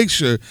big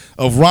picture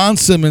of Ron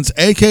Simmons,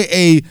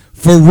 a.k.a.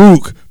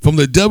 Farouk, from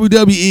the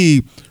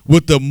WWE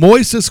with the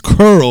moistest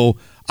curl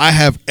I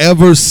have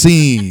ever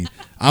seen.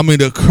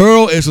 The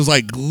curl is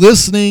just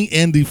glistening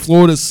in the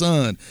Florida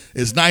sun.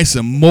 It's nice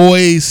and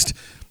moist.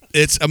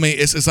 It's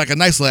like a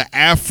nice little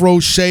afro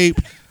shape.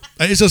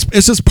 It's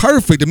just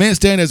perfect. The man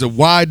standing there has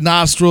wide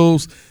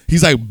nostrils.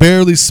 He's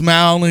barely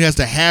smiling. He has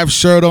the half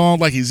shirt on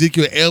like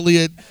Ezekiel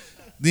Elliott.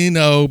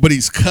 But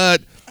he's cut,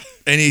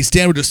 and he's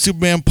standing with the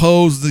Superman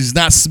pose. He's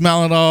not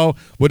smiling at all,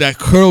 with that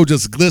curl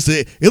just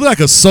glistening. It looked like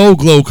a Soul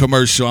Glow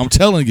commercial, I'm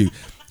telling you.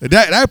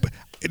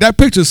 That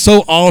picture is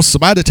so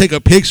awesome. I had to take a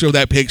picture of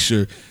that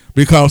picture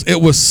because it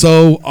was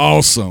so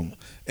awesome.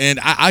 And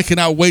I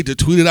cannot wait to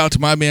tweet it out to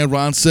my man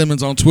Ron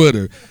Simmons on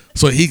Twitter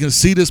so he can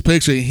see this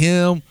picture of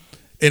him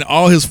and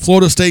all his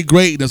Florida State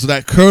greatness with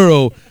that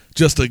curl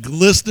just a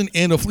glistening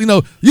in of,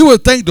 you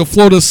would think the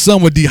Florida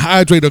sun would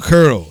dehydrate a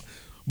curl,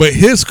 but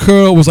his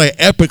curl was like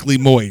epically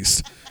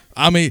moist.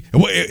 I mean,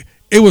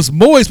 it was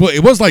moist, but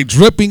it was like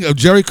dripping of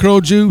Jerry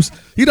curl juice.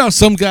 You know,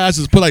 some guys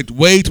just put like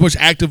way too much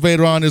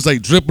activator on. It's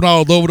like dripping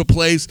all over the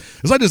place.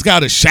 It's like this guy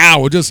had a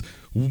shower, just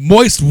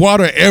moist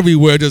water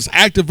everywhere, just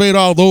activate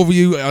all over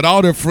you and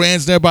all their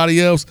friends and everybody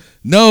else.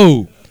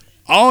 No,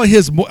 all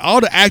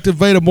the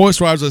activator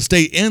moisturizer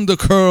stay in the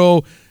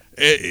curl.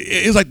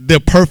 It's like the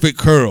perfect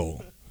curl.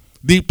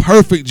 The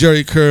perfect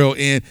Jerry curl.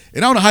 And I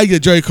don't know how you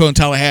get Jerry curl in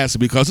Tallahassee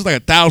because it's like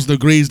 1,000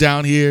 degrees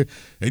down here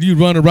and you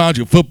run around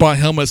your football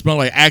helmet smelling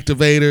like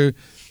activator.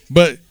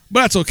 But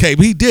that's okay.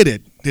 He did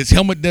it. His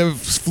helmet never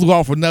flew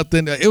off or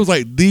nothing. It was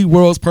like the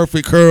world's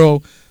perfect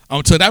curl.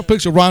 So that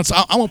picture, Ron,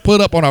 I'm going to put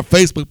up on our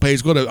Facebook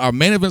page. Go to our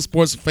Main Event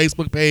Sports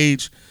Facebook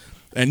page,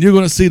 and you're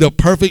going to see the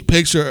perfect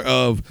picture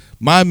of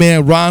my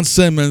man Ron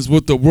Simmons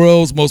with the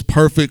world's most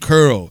perfect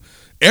curl.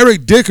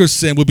 Eric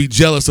Dickerson would be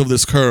jealous of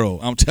this curl.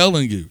 I'm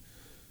telling you.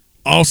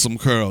 Awesome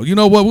curl. You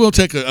know what? We'll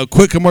take a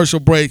quick commercial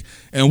break,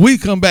 and we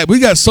come back. We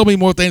got so many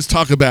more things to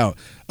talk about.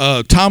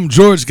 Tom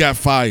George got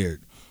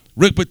fired.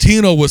 Rick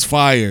Pitino was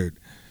fired.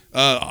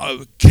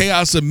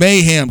 Chaos and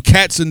mayhem,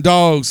 cats and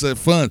dogs,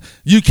 fun.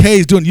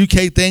 UK's doing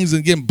UK things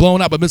and getting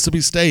blown out by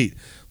Mississippi State.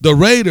 The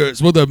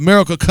Raiders with the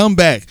miracle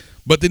comeback,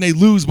 but then they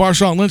lose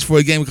Marshawn Lynch for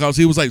a game because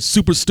he was like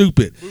super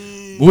stupid.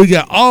 We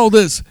got all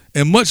this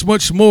and much,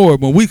 much more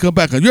when we come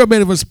back on your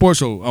Main Event Sports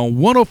Show on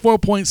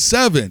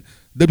 104.7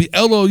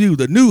 WLOU,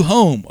 the new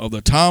home of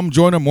the Tom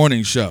Joyner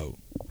Morning Show.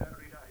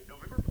 Saturday night,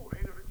 November 4th,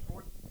 8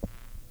 Sports.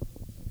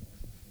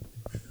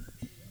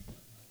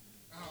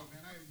 Oh,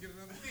 man, I didn't get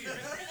another beer.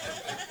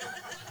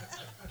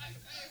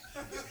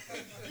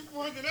 You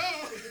pointed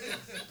out.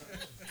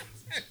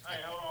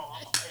 Hey, hold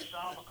on. Hey,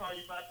 Sean, I'm going to call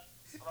you back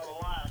on the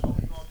line.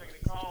 You going to take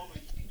any calls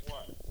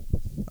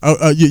or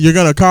what? You're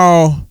gonna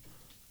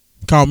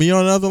call me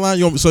on another line.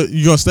 So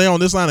you're gonna stay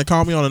on this line and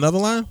call me on another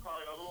line? Call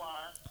you another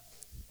line.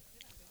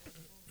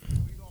 What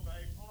you doing,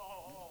 babe?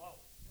 Hold on.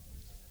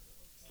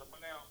 So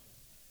now,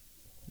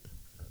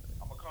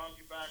 I'm going to call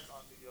you back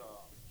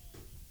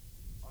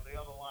on the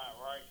other line,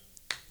 right?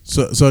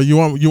 So you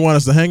want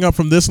us to hang up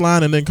from this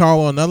line and then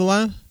call on another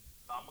line?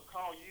 I'm going to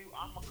call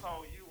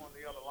you on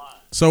the other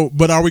line. So,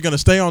 but are we gonna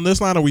stay on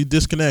this line or are we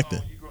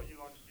disconnected? You're going to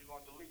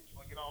delete. You're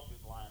going to get off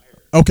this line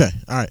here. Okay,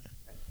 all right.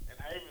 And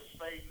Haven's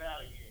fading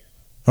out again.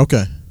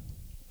 Okay,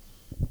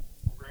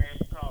 We're going to have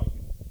to call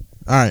you.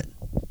 all right.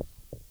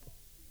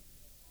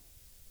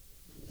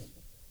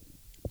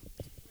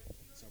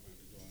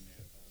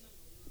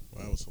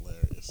 Well, that was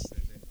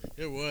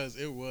hilarious.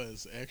 It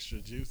was extra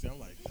juicy. I'm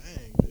like,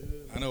 dang,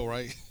 dude. I know,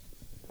 right?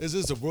 This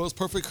is the world's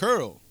perfect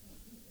curl.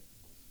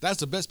 That's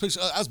the best picture.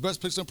 That's the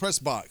best picture in the press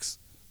box.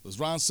 It was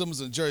Ron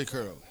Simmons and Jerry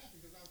curl.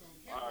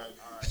 All right.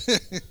 Hey,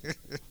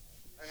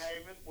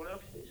 Haven, whatever.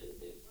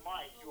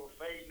 Mike, you were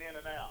fading in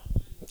and out.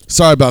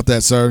 Sorry about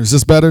that, sir. Is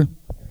this better? I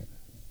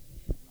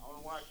don't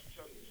know why you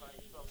tell me the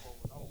same stuff over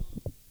and over.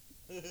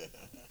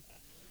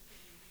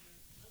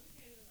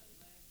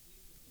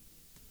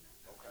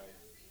 Okay.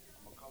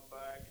 I'm going to come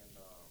back and,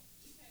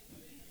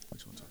 What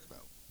you want to talk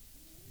about?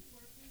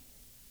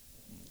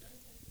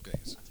 Okay.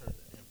 Turn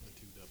the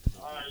amplitude up a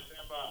little. all right,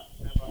 stand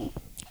by.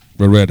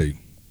 We're ready.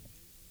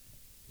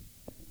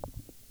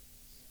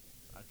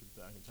 I can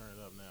turn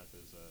it up now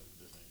because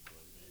this ain't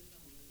plugged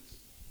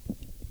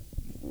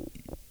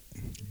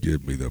in.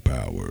 Give me the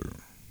power.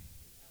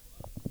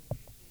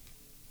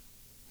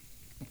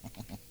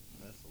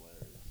 That's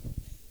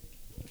hilarious.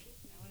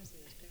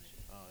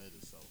 Oh, it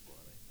is so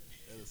funny.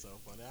 It is so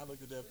funny. I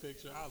looked at that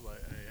picture. I was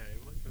like, hey,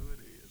 look who it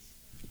is.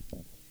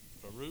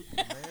 Farouk,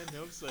 the man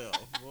himself.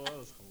 Boy, that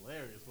was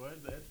hilarious. Boy,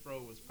 that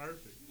throw was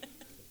perfect. The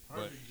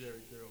perfect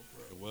Jerry curl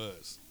throw. It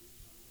was.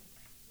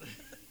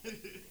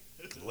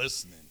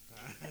 Glistening.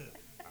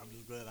 I'm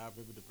just glad I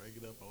remembered to bring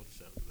it up on the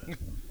show. That was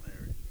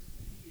hilarious.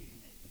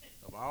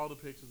 Of all the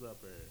pictures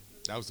up there,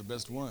 That was the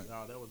best one.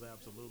 no, that was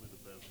absolutely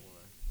the best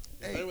one.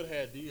 Hey. They would have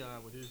had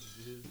Dion with his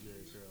Jerry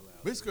curl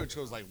out. This skirt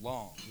was like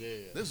long.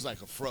 Yeah. This was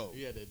like a fro.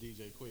 He had that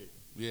DJ Quick.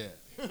 Yeah.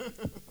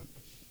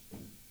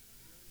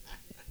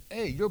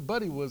 Hey, your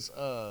buddy was.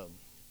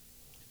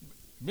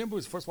 Remember, he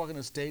was first walking in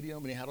the stadium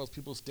and he had those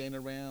people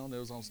standing around. There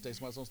was on stage,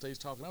 somebody was on stage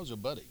talking. That was your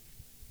buddy,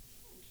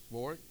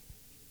 Warwick.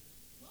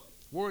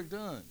 Warwick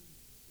Dunn.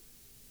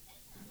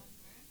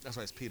 That's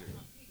right, it's Peter.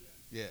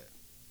 Yeah,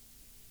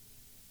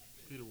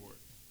 Peter Ward.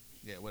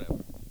 yeah, whatever.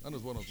 That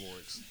was one of those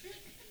Warwicks.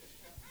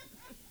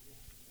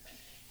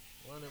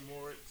 One of them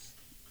Warwicks.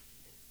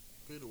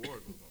 Peter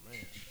Ward was my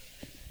man.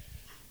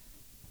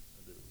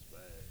 That dude was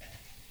bad.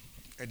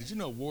 Hey, did you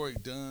know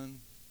Warwick Dunn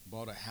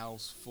bought a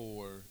house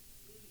for?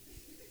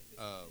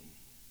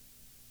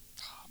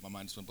 My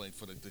mind just went blank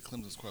for the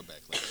Clemson's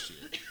quarterback last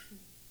year.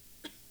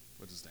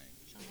 What's his name?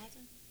 Sean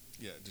Watson?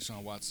 Yeah,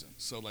 Deshaun Watson.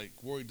 So, like,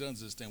 Warwick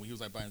Dunn's this thing where he was,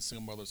 like, buying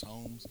single mothers'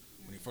 homes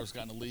when he first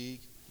got in the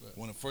league.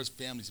 One of the first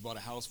families he bought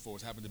a house for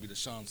happened to be the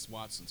Sean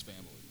Watson's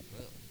family.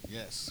 Really?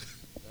 Yes.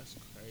 That's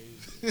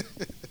crazy. I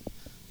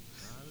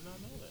did not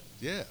know that.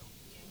 Yeah.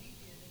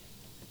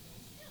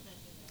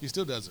 He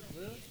still does it.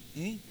 Really?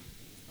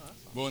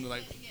 Mm-hmm. One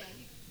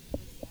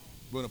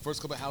of the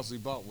first couple of houses he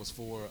bought was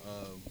for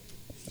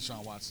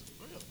Sean Watson.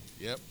 Really?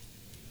 Yep.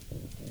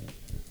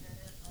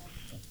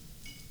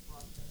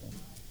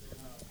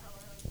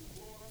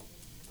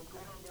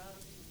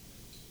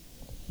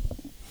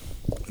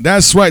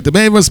 That's right. The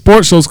Main Event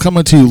Sports Show is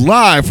coming to you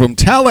live from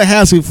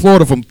Tallahassee,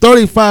 Florida, from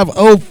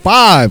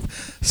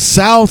 3505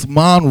 South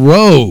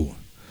Monroe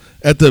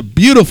at the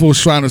beautiful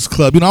Shriners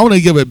Club. You know, I want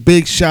to give a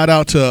big shout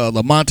out to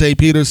Lamonte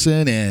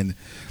Peterson and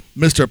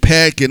Mr.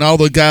 Peck and all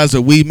the guys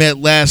that we met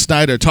last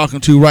night are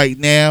talking to right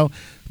now.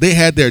 They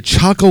had their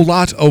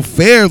Chocolate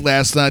Affair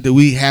last night that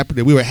we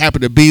were happy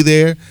to be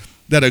there.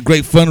 They had a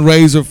great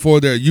fundraiser for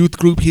their youth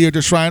group here at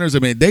the Shriners. I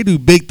mean, they do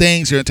big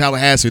things here in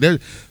Tallahassee. Their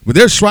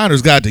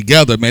Shriners got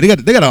together, man.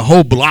 They got a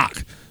whole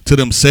block to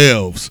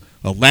themselves.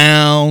 A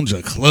lounge,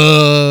 a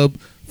club,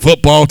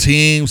 football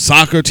team,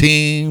 soccer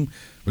team.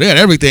 They got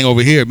everything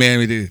over here,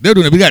 man. They're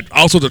doing it. We got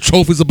all sorts of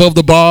trophies above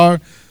the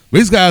bar.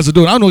 These guys are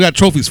doing, I don't know what we got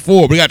trophies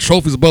for, but we got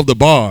trophies above the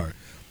bar.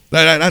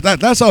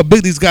 That's how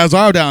big these guys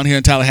are down here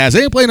in Tallahassee.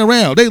 They ain't playing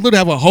around. They literally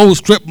have a whole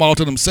strip mall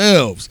to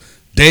themselves.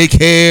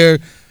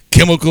 Daycare,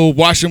 chemical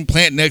washing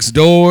plant next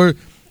door,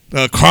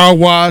 car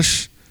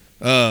wash,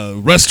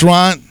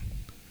 restaurant,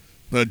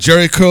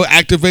 Jericho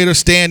activator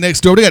stand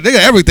next door. They got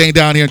everything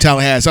down here in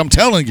Tallahassee. I'm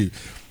telling you.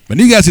 But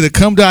you guys need to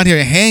come down here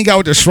and hang out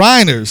with the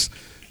Shriners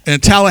in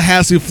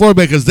Tallahassee,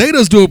 Florida, because they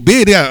just do it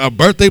big. They got a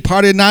birthday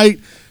party night.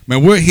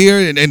 Man, we're here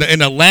in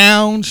the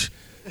lounge.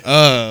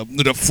 The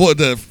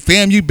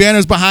FAMU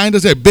banners behind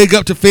us. They're big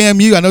up to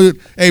FAMU. I know.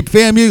 Hey,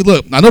 FAMU,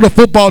 look, I know the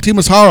football team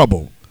is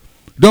horrible.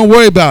 Don't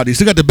worry about it. You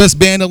still got the best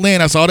band in the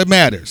land. That's all that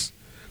matters.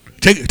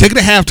 Take it to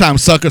halftime,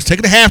 suckers. Take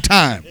it to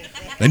halftime.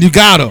 And you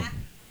got them.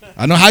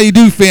 I know how you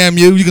do,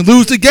 FAMU. You can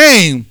lose the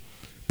game,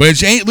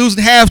 but you ain't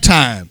losing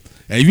halftime.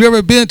 And if you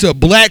ever been to a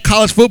black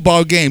college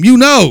football game, you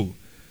know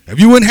if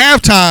you win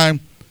halftime,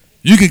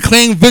 you can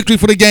claim victory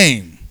for the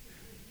game.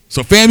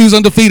 So FAMU's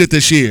undefeated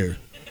this year.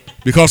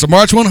 Because of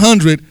March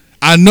 100,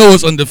 I know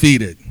it's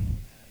undefeated.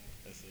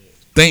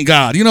 Thank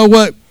God. You know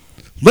what?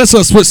 Let's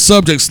switch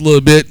subjects a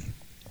little bit.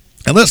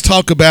 And let's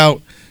talk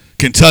about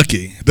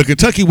Kentucky. The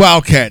Kentucky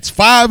Wildcats,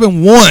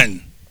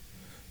 5-1.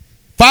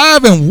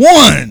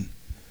 5-1.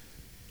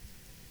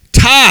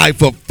 Tied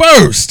for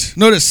first.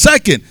 No, the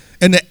second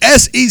in the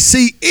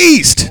SEC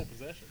East.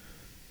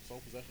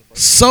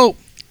 Sole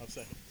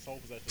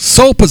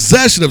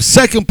possession of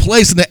second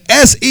place in the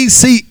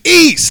SEC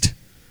East.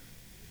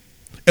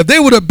 If they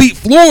would have beat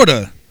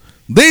Florida,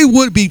 they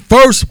would be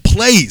first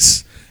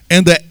place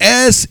in the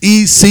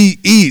SEC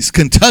East.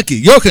 Kentucky,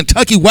 your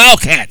Kentucky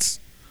Wildcats.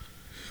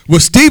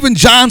 With Steven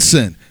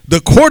Johnson, the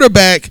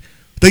quarterback,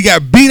 they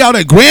got beat out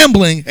at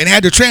Grambling and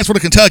had to transfer to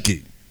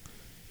Kentucky.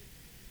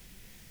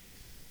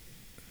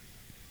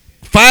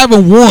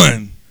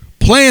 5-1,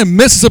 playing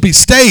Mississippi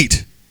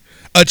State,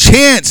 a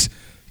chance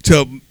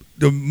to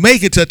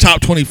make it to the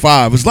top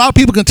 25. There's a lot of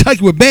people in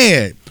Kentucky were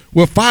mad.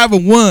 We're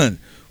 5-1.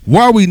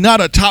 Why are we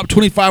not a top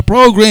 25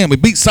 program? We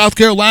beat South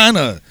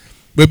Carolina.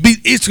 We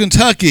beat East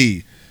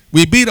Kentucky.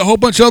 We beat a whole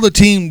bunch of other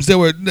teams that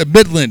were in the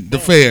Midland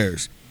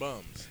affairs.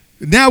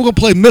 Now we're going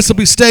to play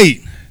Mississippi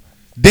State.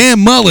 Dan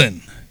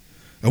Mullen.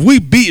 If we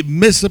beat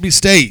Mississippi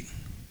State,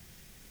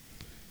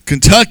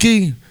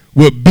 Kentucky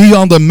would be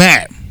on the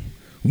map.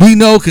 We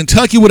know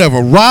Kentucky would have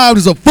arrived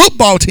as a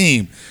football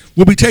team.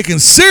 Will be taken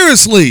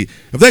seriously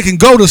if they can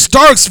go to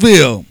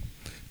Starksville.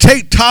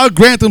 Take Todd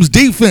Grantham's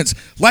defense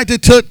like they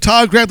took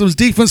Todd Grantham's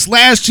defense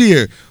last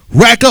year.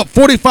 Rack up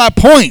 45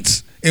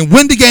 points and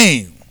win the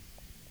game.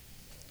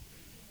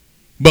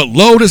 But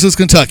Lotus is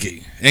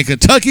Kentucky. And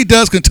Kentucky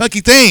does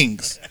Kentucky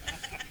things.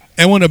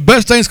 And one of the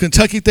best things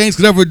Kentucky things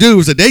could ever do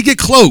is that they get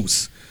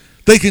close.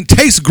 They can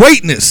taste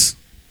greatness.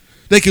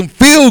 They can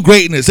feel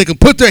greatness. They can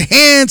put their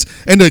hands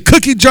in the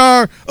cookie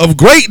jar of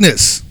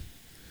greatness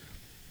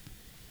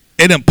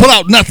and then pull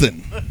out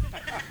nothing.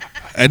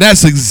 And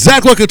that's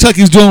exactly what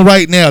Kentucky's doing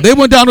right now. They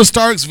went down to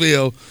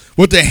Starksville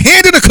with their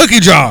hand in the cookie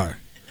jar.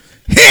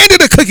 Hand in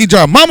the cookie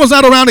jar. Mama's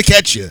not around to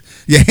catch you.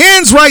 Your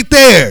hand's right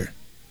there.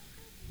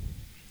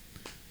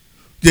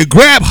 You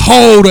grab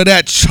hold of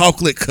that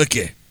chocolate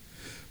cookie.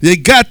 You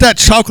got that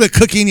chocolate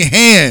cookie in your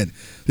hand.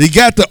 You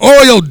got the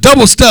Oreo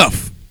double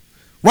stuff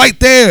right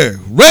there,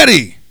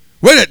 ready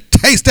to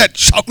taste that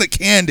chocolate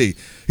candy.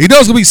 You know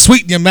it's going to be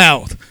sweet in your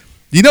mouth.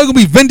 You know it's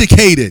going to be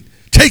vindicated,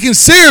 taken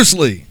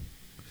seriously.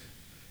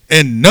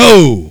 And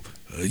no,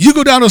 you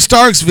go down to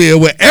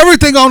Starksville with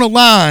everything on the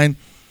line,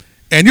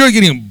 and you're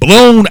getting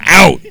blown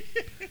out.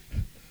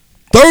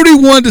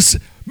 31 to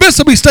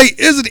Mississippi State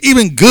isn't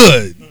even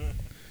good.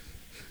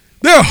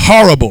 They're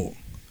horrible,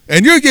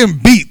 and you're getting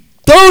beat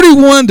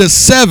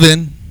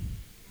 31-7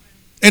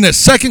 in the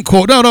second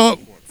quarter. No,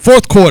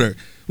 fourth quarter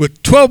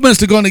with 12 minutes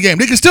to go in the game.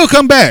 They can still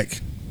come back.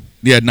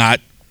 Yeah,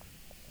 not.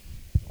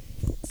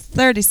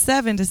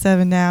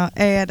 37-7 now,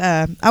 and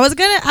I was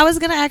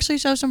gonna actually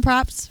show some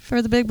props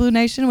for the Big Blue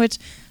Nation, which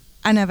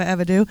I never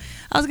ever do.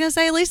 I was gonna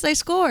say at least they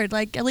scored,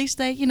 like at least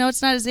they,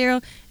 it's not a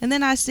 0. And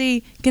then I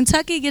see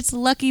Kentucky gets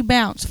lucky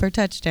bounce for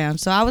touchdown.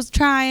 So I was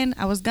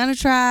gonna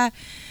try,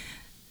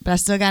 but I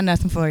still got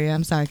nothing for you.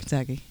 I'm sorry,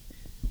 Kentucky.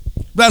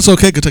 That's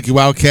okay, Kentucky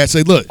Wildcats.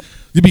 Say, look,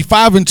 you be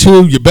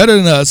 5-2. You're better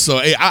than us. So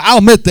hey, I'll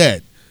admit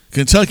that.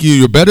 Kentucky,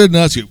 you're better than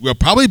us. You'll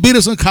probably beat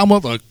us in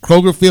Commonwealth or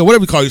Kroger Field,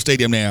 whatever you call your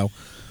stadium now.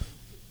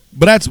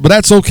 But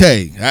that's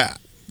okay. I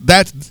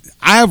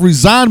have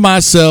resigned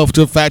myself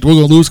to the fact we're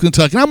going to lose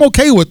Kentucky. And I'm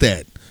okay with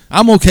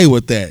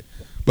that.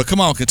 But come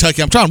on,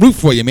 Kentucky, I'm trying to root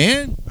for you,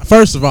 man.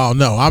 First of all,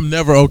 no, I'm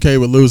never okay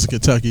with losing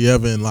Kentucky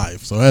ever in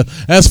life. So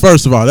that's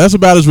first of all. That's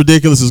about as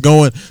ridiculous as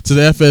going to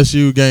the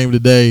FSU game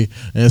today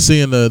and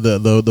seeing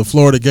the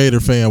Florida Gator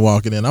fan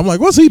walking in. I'm like,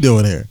 what's he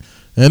doing here?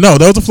 And no,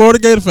 there was a Florida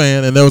Gator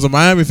fan and there was a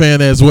Miami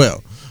fan as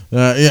well.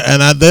 They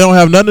don't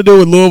have nothing to do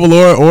with Louisville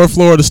or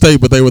Florida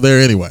State, but they were there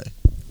anyway.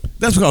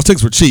 That's because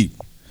tickets were cheap.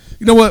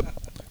 You know what?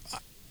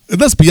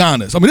 Let's be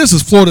honest. I mean, this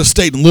is Florida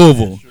State and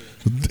Louisville.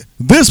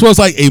 This was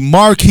like a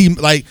marquee,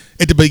 like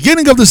at the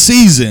beginning of the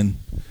season,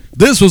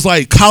 this was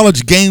like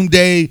college game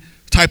day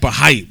type of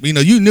hype.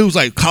 You knew it was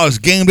like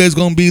college game day is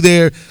going to be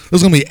there.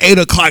 There's going to be 8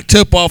 o'clock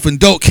tip-off in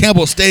Doak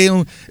Campbell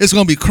Stadium. It's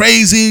going to be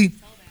crazy.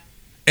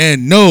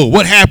 And no,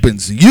 what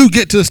happens? You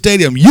get to the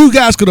stadium. You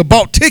guys could have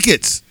bought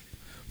tickets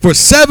for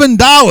 $7.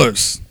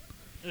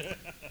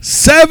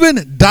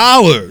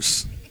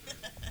 $7.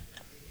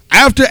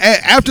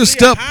 After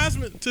step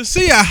to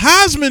see a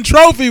Heisman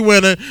Trophy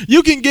winner,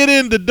 you can get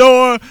in the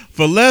door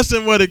for less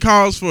than what it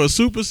costs for a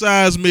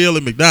supersized meal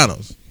at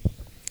McDonald's.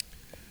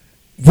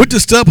 With the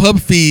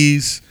StubHub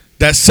fees,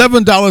 that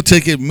 $7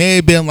 ticket may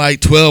have been like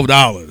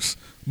 $12,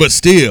 but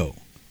still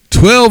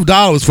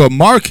 $12 for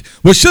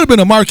what should have been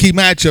a marquee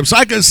matchup. So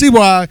I can see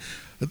why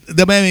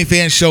the Miami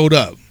fans showed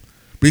up,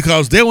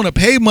 because they want to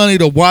pay money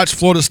to watch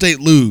Florida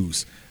State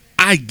lose.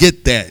 I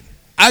get that.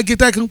 I get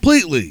that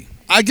completely.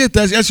 I get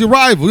that. That's your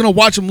rival. You're going to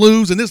watch them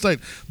lose, and it's like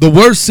the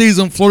worst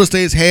season Florida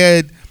State's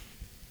had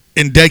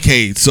in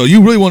decades. So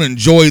you really want to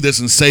enjoy this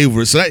and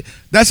savor it. So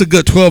that's a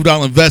good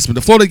 $12 investment.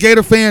 The Florida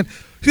Gator fan,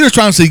 he's just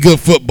trying to see good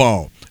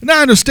football. And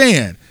I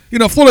understand.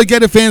 Florida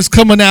Gator fans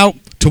coming out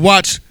to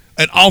watch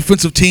an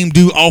offensive team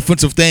do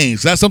offensive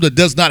things. That's something that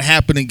does not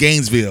happen in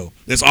Gainesville.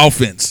 It's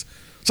offense.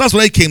 So that's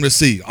what they came to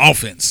see,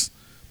 offense.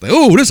 Like,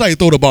 oh, this is how you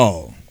throw the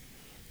ball.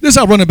 This is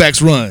how running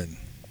backs run.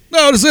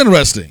 No, this is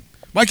interesting.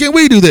 Why can't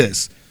we do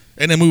this?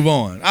 And then move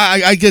on.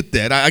 I get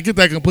that. I get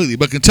that completely.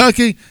 But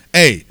Kentucky,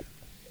 hey,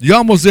 you're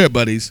almost there,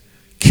 buddies.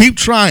 Keep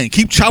trying.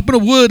 Keep chopping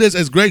the wood,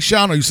 as Greg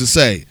Schauner used to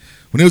say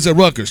when he was at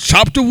Rutgers.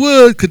 Chop the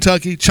wood,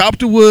 Kentucky. Chop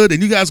the wood,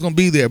 and you guys are going to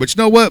be there. But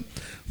you know what?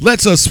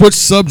 Let's switch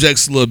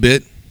subjects a little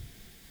bit.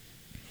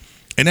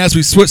 And as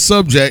we switch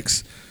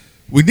subjects,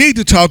 we need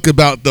to talk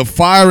about the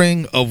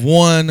firing of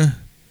one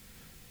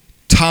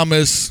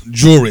Thomas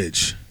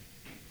Jurich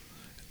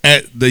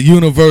at the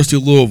University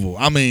of Louisville.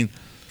 I mean,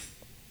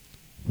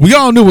 we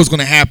all knew what was going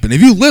to happen.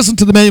 If you listen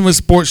to the Main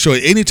Sports Show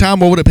at any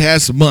time over the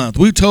past month,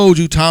 we told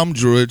you Tom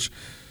Jurich,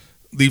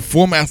 the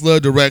former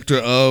athletic director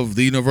of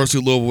the University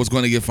of Louisville, was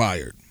going to get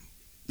fired.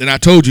 And I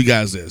told you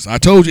guys this. I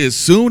told you as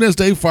soon as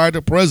they fired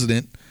the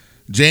president,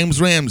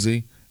 James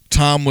Ramsey,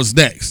 Tom was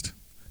next.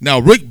 Now,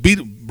 Rick beat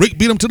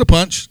him to the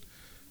punch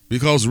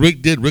because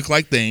Rick did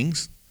Rick-like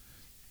things.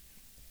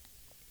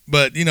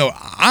 But,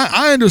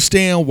 I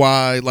understand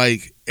why,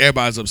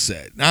 everybody's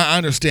upset. I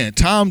understand.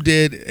 Tom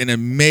did an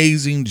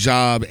amazing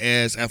job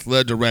as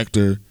athletic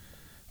director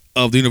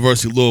of the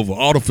University of Louisville.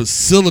 All the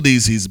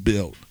facilities he's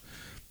built,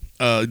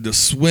 the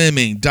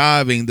swimming,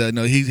 diving.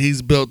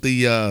 He's built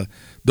the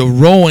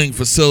rowing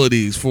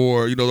facilities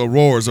for the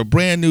rowers. A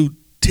brand new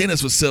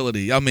tennis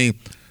facility. I mean,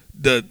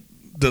 the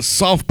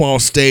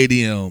softball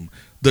stadium,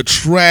 the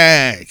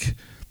track.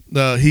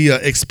 He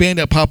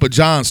expanded Papa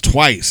John's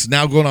twice.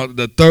 Now going on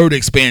the third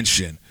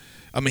expansion.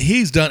 I mean,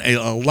 he's done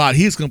a lot.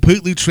 He's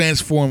completely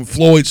transformed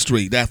Floyd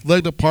Street. The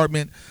athletic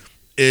department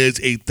is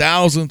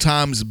 1,000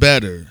 times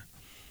better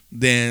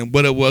than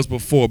what it was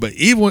before. But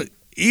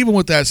even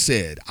with that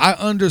said, I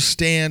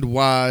understand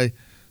why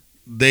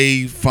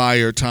they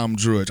fired Tom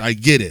Jurich. I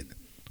get it.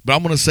 But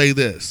I'm going to say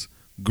this.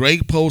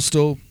 Greg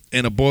Postal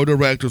and the board of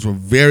directors were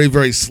very,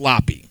 very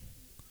sloppy.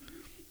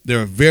 They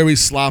were very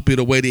sloppy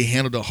the way they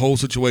handled the whole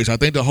situation. I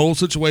think the whole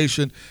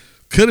situation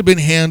could have been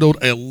handled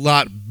a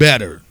lot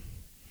better.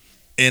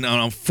 And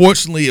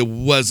unfortunately, it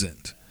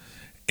wasn't.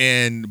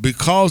 And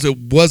because it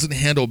wasn't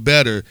handled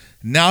better,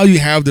 now you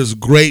have this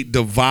great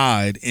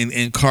divide in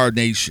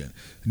incarnation.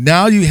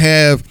 Now you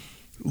have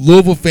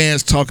Louisville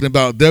fans talking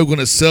about they're going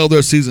to sell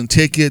their season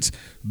tickets.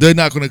 They're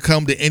not going to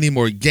come to any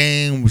more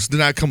games. They're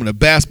not coming to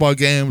basketball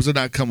games. They're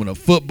not coming to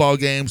football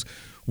games.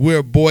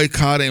 We're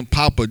boycotting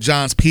Papa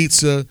John's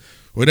Pizza.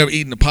 We're never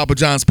eating the Papa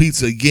John's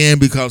Pizza again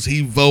because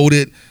he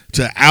voted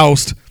to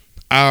oust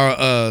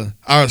our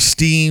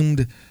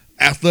esteemed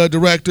athletic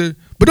director.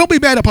 But don't be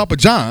mad at Papa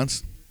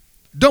John's.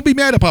 Don't be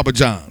mad at Papa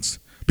John's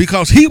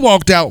because he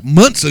walked out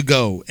months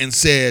ago and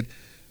said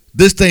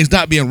this thing's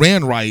not being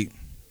ran right,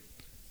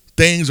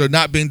 things are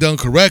not being done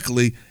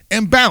correctly,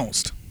 and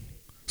bounced.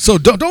 So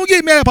don't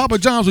get mad at Papa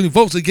John's when he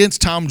votes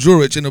against Tom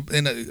Jurich in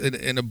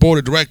the board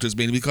of directors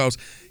meeting, because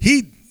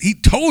he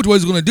told you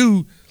what he was going to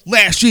do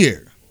last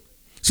year.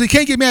 So you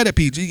can't get mad at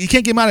PG. You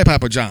can't get mad at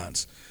Papa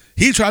John's.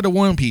 He tried to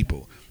warn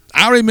people.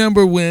 I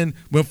remember when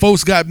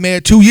folks got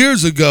mad 2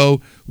 years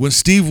ago when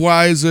Steve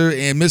Weiser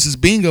and Mrs.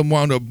 Bingham were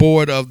on the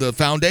board of the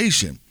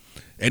foundation.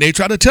 And they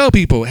tried to tell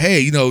people,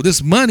 hey,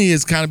 this money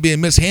is kind of being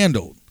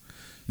mishandled.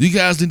 You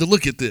guys need to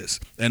look at this.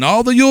 And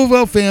all the U of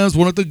L fans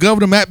wanted the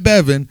governor, Matt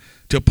Bevin,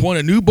 to appoint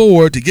a new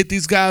board to get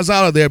these guys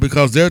out of there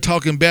because they're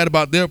talking bad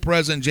about their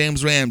president,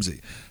 James Ramsey.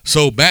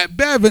 So Matt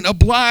Bevin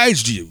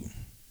obliged you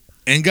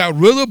and got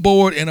rid of the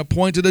board and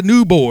appointed a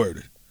new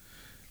board.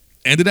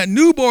 And then that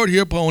new board he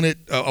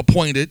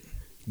appointed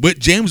with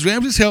James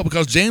Ramsey's help,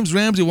 because James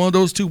Ramsey, one of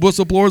those two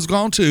whistleblowers,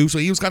 gone too, so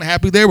he was kind of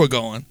happy they were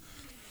gone.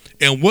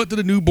 And what did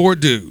the new board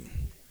do?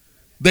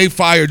 They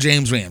fired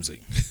James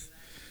Ramsey.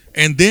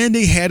 And then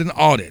they had an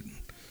audit.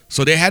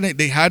 So they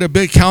hired a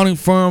big accounting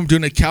firm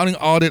doing an accounting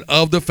audit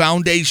of the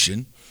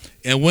foundation.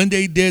 And when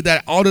they did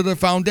that audit of the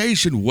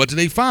foundation, what did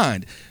they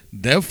find?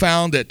 They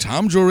found that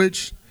Tom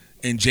Jurich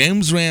and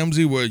James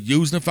Ramsey were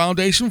using the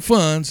foundation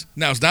funds.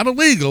 Now, it's not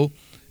illegal,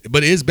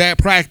 but it is bad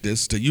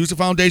practice to use the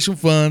foundation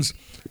funds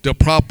to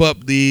prop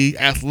up the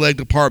athletic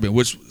department,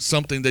 which is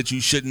something that you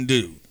shouldn't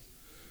do.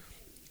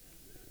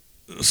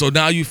 So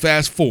now you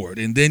fast forward,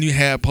 and then you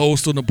have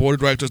Postal and the board of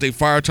directors. They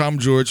fire Tom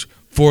Jurich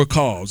for a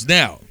cause.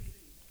 Now,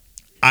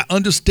 I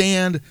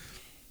understand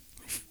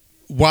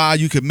why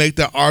you could make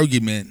that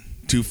argument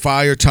to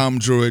fire Tom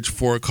Jurich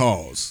for a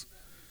cause.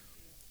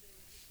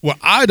 What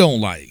I don't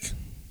like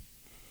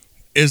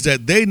is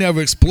that they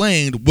never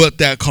explained what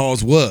that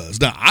cause was.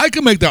 Now, I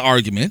can make that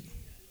argument,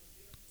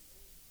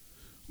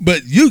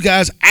 but you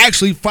guys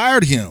actually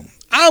fired him.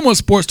 I'm a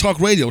sports talk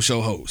radio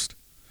show host.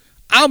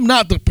 I'm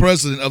not the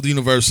president of the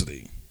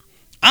university.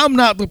 I'm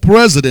not the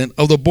president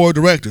of the board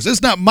of directors.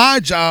 It's not my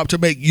job to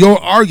make your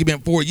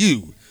argument for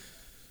you.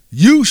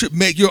 You should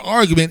make your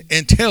argument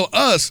and tell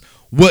us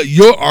what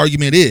your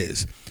argument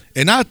is.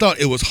 And I thought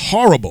it was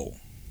horrible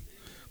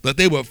that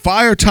they would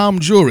fire Tom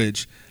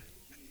Jurich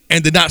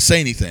and did not say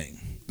anything.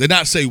 Did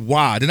not say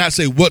why. Did not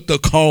say what the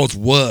cause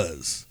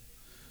was.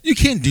 You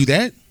can't do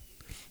that.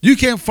 You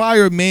can't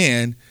fire a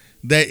man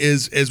that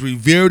is as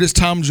revered as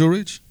Tom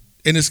Jurich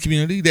in this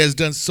community, that has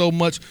done so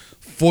much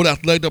for the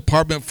athletic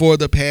department for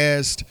the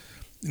past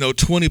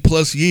 20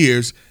 plus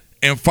years,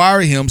 and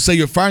fire him, say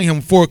you're firing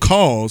him for a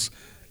cause,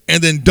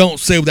 and then don't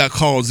say what that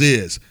cause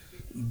is.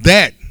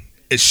 That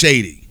is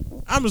shady.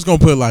 I'm just going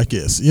to put it like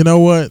this. You know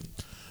what?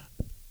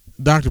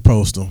 Dr.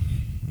 Postal,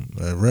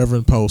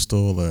 Reverend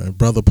Postal,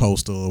 Brother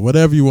Postal, or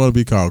whatever you want to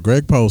be called,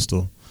 Greg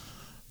Postal,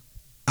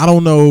 I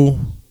don't know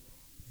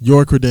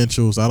your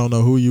credentials. I don't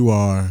know who you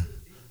are.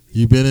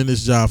 You've been in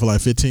this job for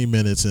like 15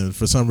 minutes, and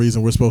for some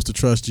reason we're supposed to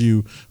trust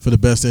you for the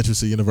best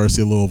interest of the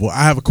University of Louisville.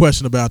 I have a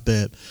question about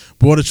that.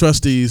 Board of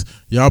Trustees,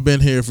 y'all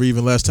been here for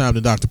even less time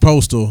than Dr.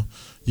 Postal.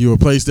 You were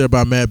placed there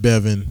by Matt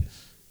Bevin.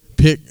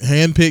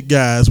 Hand-picked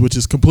guys, which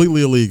is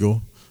completely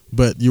illegal,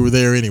 but you were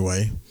there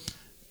anyway.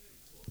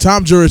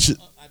 Tom Jurich.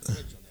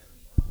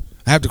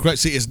 I have to correct.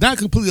 See, it's not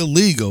completely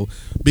illegal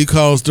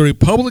because the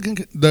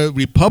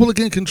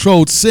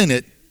Republican-controlled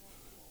Senate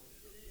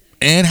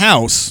and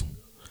House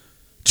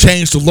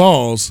changed the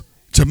laws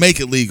to make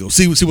it legal.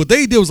 See what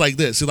they did was like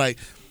this. See, like,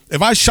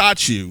 if I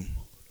shot you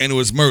and it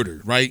was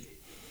murder, right?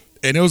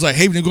 And it was like,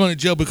 hey, you're going to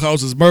jail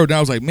because it's murder. And I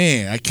was like,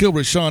 man, I killed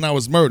Rashawn. I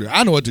was murder.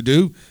 I know what to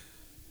do.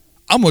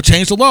 I'm going to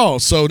change the law.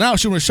 So now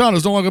shooting Rashawn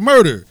is no longer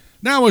murder.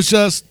 Now it's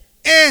just,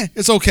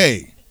 it's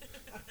okay.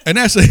 And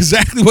that's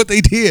exactly what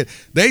they did.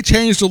 They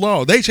changed the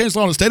law. They changed the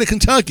law in the state of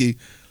Kentucky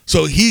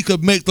so he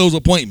could make those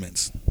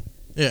appointments.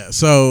 Yeah,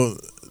 so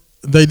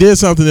they did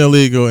something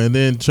illegal and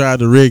then tried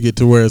to rig it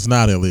to where it's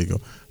not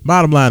illegal.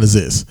 Bottom line is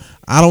this.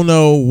 I don't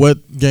know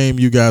what game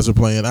you guys are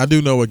playing. I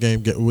do know what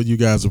you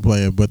guys are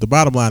playing, but the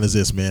bottom line is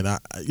this, man.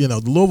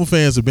 The Louisville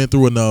fans have been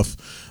through enough.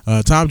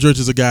 Tom Jurich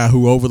is a guy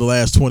who over the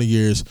last 20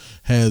 years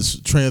has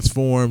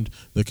transformed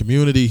the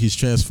community. He's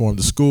transformed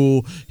the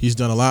school. He's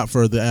done a lot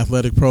for the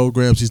athletic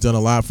programs. He's done a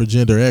lot for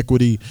gender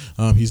equity.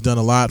 He's done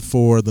a lot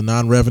for the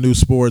non-revenue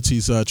sports.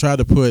 He's tried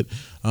to put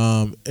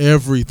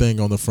everything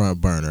on the front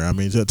burner. I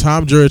mean,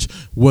 Tom Jurich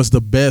was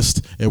the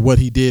best at what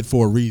he did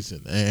for a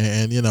reason.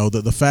 And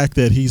the fact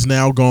that he's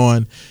now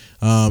gone,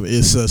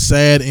 it's a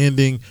sad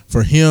ending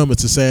for him.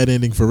 It's a sad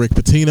ending for Rick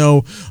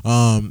Pitino.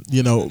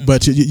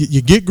 But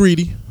you get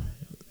greedy.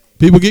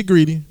 People get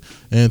greedy,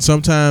 and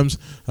sometimes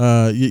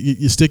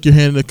you stick your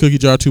hand in the cookie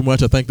jar too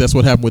much. I think that's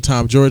what happened with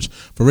Tom Jurich.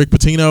 For Rick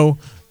Pitino,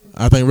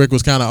 I think Rick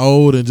was kind of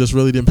old and just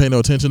really didn't pay no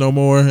attention no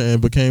more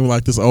and became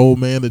like this old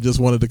man that just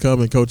wanted to come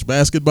and coach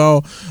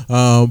basketball.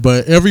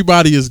 But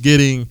everybody is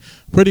getting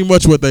pretty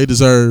much what they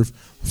deserve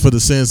for the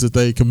sins that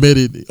they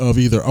committed of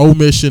either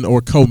omission or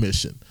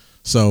commission.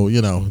 So,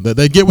 that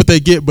they get what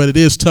they get, but it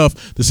is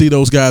tough to see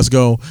those guys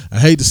go. I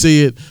hate to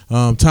see it.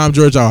 Tom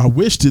Jurich, I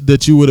wished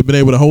that you would have been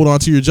able to hold on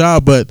to your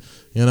job, but,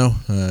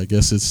 I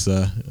guess it's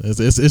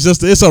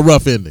just a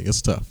rough ending.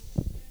 It's tough.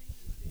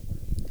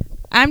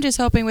 I'm just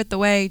hoping with the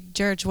way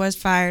Church was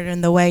fired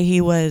and the way he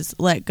was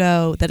let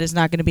go that it's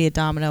not going to be a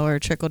domino or a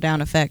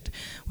trickle-down effect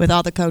with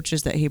all the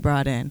coaches that he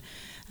brought in.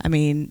 I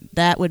mean,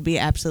 that would be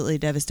absolutely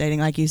devastating.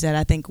 Like you said,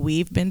 I think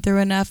we've been through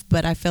enough,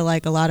 but I feel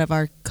like a lot of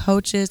our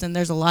coaches, and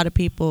there's a lot of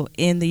people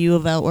in the U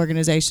of L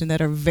organization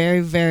that are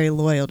very, very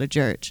loyal to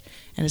Church,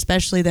 and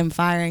especially them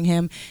firing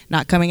him,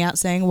 not coming out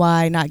saying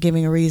why, not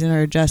giving a reason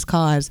or a just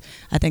cause.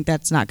 I think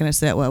that's not going to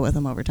sit well with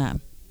them over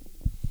time.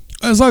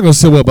 It's not going to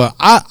sit well, but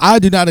I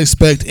do not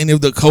expect any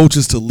of the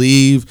coaches to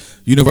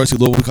leave University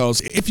of Louisville, because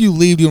if you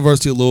leave the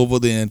University of Louisville,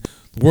 then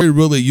were you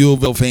really U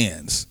of L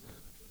fans?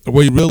 Or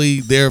were you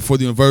really there for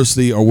the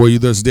university, or were you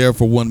just there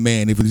for one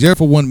man? If you're there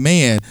for one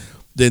man,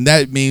 then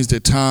that means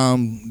that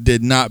Tom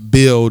did not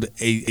build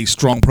a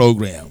strong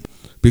program.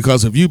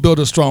 Because if you build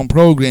a strong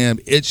program,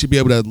 it should be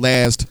able to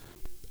last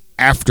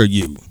after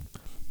you.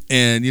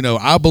 And,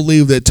 I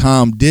believe that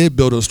Tom did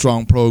build a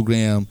strong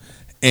program,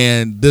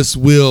 and this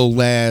will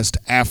last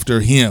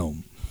after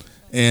him.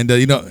 And,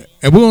 and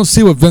we're going to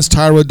see what Vince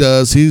Tyra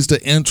does. He's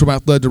the interim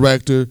athletic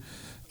director.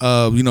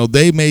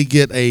 They may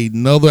get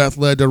another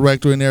athletic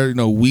director in there.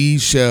 We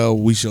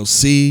shall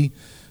see.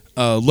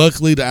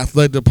 Luckily, the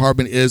athletic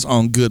department is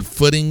on good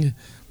footing.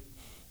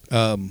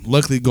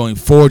 Luckily, going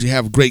forward, you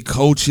have great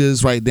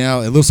coaches right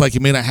now. It looks like you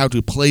may not have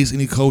to place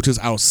any coaches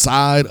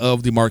outside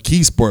of the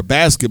marquee sport,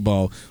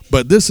 basketball.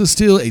 But this is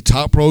still a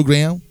top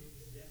program.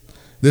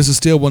 This is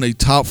still one of the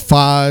top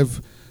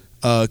 5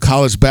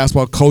 college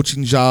basketball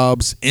coaching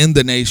jobs in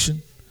the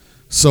nation.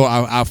 So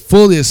I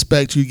fully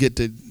expect you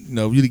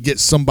to get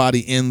somebody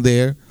in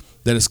there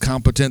that is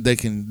competent,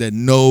 that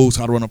knows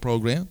how to run a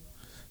program.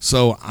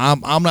 So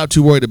I'm not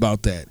too worried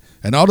about that.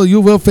 And all the U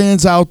of L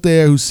fans out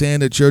there who's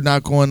saying that you're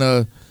not going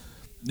to,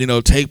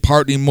 take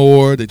part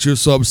anymore, that you're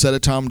so upset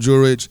at Tom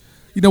Jurich,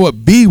 you know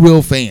what? Be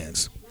real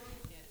fans.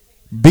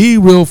 Be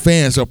real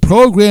fans. A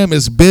program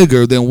is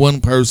bigger than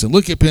one person.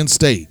 Look at Penn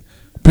State.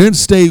 Penn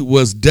State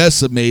was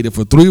decimated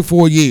for 3 or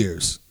 4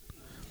 years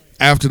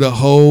after the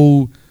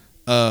whole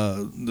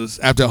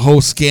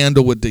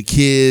scandal with the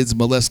kids,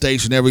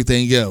 molestation,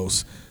 everything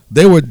else.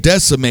 They were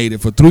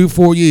decimated for 3 or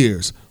 4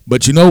 years.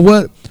 But you know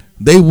what?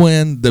 They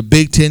won the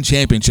Big Ten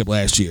championship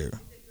last year.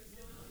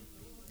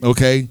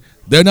 Okay?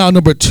 They're now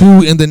number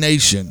 2 in the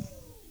nation.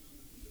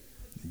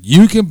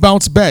 You can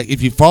bounce back.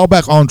 If you fall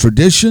back on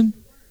tradition,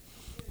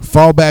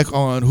 fall back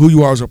on who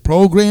you are as a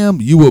program,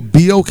 you will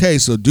be okay.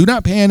 So do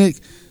not panic.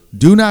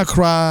 Do not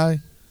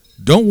cry.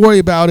 Don't worry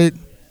about it.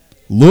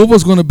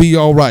 Louisville's going to be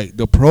all right.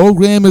 The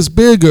program is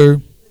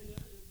bigger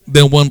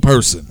than one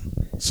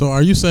person. So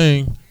are you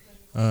saying,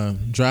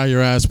 dry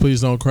your eyes,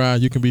 please don't cry,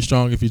 you can be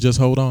strong if you just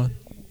hold on?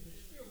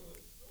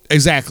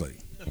 Exactly.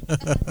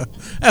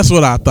 That's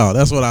what I thought.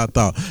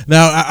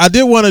 Now, I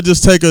did want to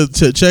just check it,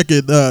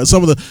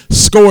 some of the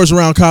scores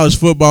around college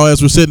football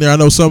as we're sitting there. I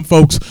know some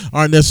folks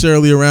aren't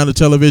necessarily around the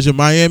television.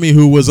 Miami,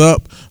 who was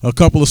up a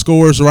couple of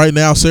scores right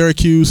now,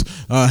 Syracuse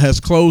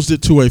has closed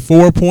it to a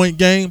 4-point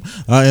game.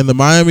 And the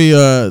Miami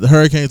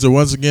Hurricanes are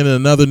once again in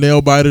another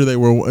nail-biter. They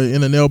were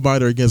in a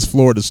nail-biter against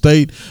Florida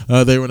State.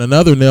 They were in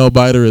another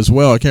nail-biter as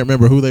well. I can't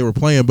remember who they were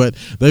playing, but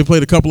they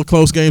played a couple of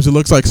close games. It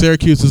looks like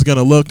Syracuse is going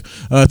to look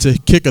to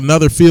kick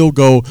another field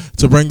goal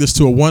to bring this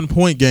to a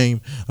 1-point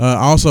game.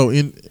 And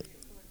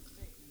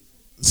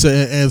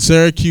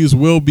Syracuse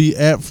will be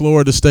at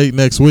Florida State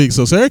next week.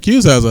 So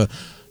Syracuse has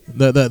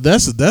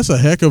that's a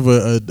heck of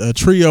a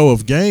trio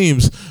of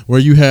games where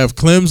you have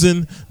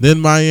Clemson,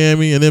 then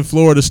Miami, and then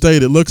Florida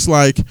State. It looks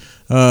like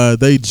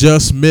they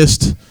just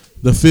missed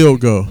the field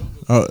goal.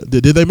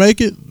 Did they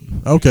make it?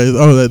 Okay.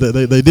 Oh,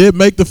 they did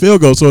make the field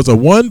goal. So it's a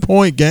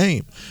 1-point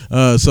game.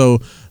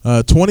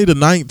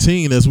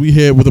 20-19 as we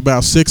head with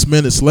about 6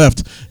 minutes left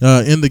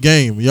in the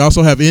game. You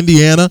also have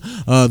Indiana.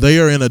 They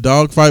are in a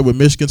dogfight with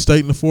Michigan State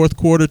in the fourth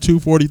quarter.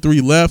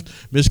 2:43 left.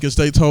 Michigan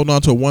State's holding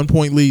on to a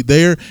 1-point lead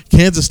there.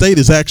 Kansas State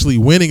is actually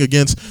winning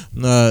against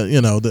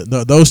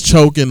those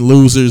choking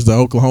losers, the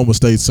Oklahoma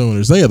State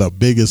Sooners. They are the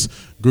biggest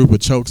group of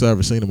chokes I've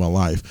ever seen in my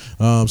life.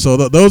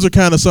 Those are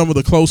kind of some of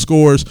the close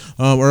scores.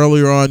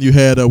 Earlier on, you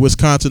had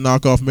Wisconsin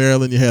knock off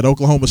Maryland. You had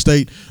Oklahoma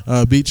State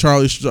beat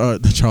Charlie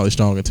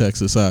Strong in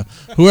Texas.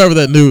 Whoever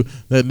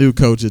that new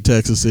coach at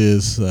Texas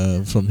is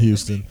from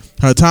Houston.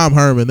 Tom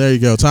Herman, there you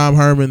go. Tom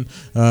Herman,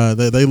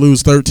 they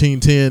lose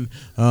 13-10,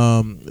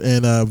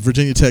 and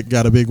Virginia Tech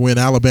got a big win.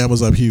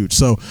 Alabama's up huge.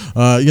 So,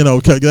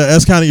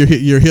 that's kind of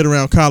your hit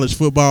around college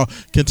football.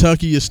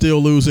 Kentucky is still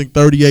losing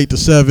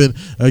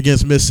 38-7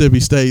 against Mississippi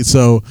State.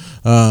 So,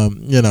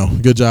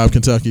 good job,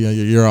 Kentucky.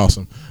 You're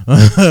awesome.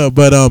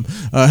 But,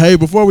 hey,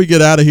 before we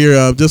get out of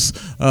here,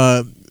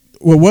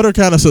 what are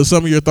kind of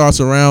some of your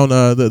thoughts around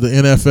the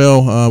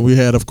NFL? We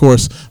had, of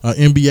course,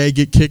 NBA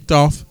get kicked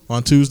off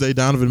on Tuesday.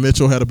 Donovan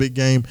Mitchell had a big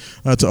game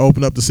to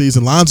open up the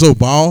season. Lonzo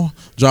Ball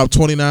dropped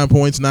 29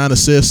 points, 9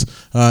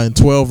 assists, and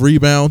 12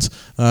 rebounds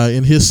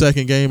in his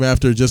second game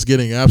after just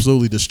getting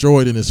absolutely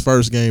destroyed in his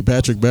first game.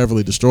 Patrick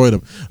Beverly destroyed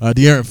him.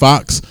 De'Aaron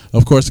Fox,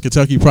 of course, the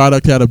Kentucky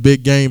product, had a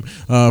big game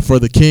for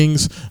the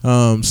Kings.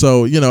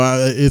 So,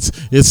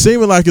 it's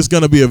seeming like it's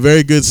going to be a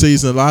very good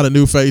season. A lot of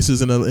new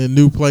faces in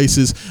new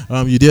places.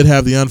 You did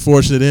have the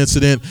unfortunate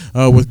incident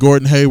with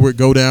Gordon Hayward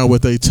go down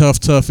with a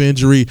tough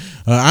injury.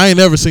 I ain't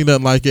never seen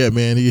nothing like that,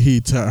 man.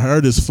 He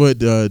hurt his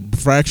foot,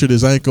 fractured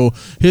his ankle.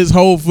 His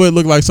whole foot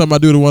looked like something I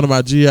do to one of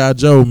my G.I.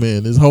 Joe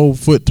men. His whole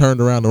foot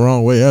turned around the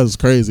wrong way. That was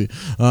crazy.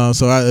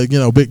 So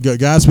big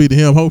Godspeed to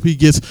him. Hope he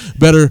gets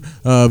better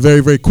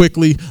very, very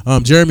quickly.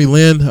 Jeremy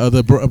Lin,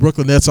 the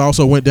Brooklyn Nets,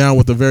 also went down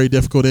with a very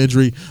difficult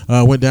injury.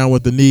 Went down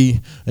with the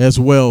knee as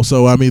well.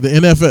 So the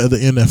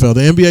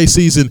NBA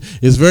season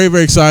is very,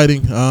 very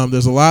exciting.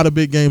 There's a lot of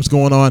big games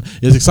going on.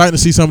 It's exciting to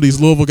see some of these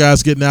Louisville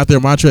guys getting out there.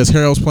 Montrezl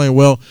Harrell's playing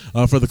well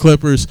for the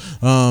Clippers.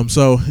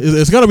 So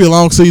it's going to be a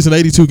long season,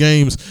 82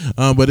 games,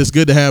 but it's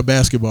good to have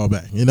basketball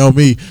back. You know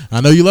me.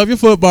 I know you love your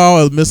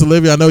football, Miss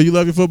Olivia. I know you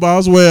love your football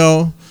as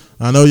well.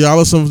 I know y'all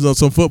are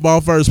some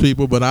football first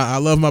people, but I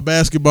love my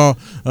basketball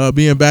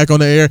being back on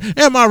the air.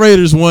 And my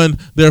Raiders won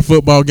their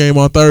football game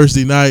on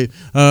Thursday night,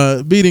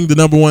 beating the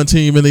number 1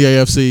 team in the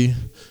AFC,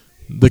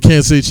 the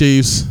Kansas City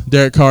Chiefs.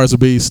 Derek Carr's a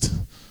beast.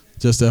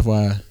 Just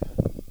FYI.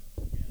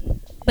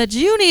 But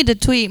you need to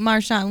tweet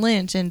Marshawn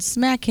Lynch and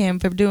smack him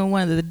for doing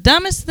one of the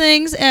dumbest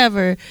things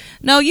ever.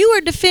 No, you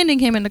were defending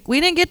him, and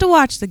we didn't get to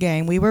watch the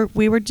game. We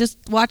were just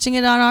watching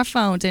it on our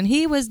phones, and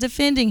he was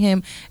defending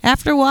him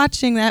after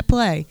watching that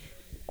play.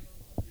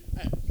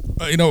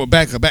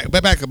 Back.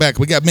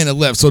 We got a minute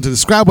left. So to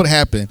describe what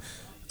happened,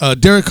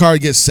 Derek Carr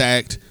gets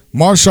sacked.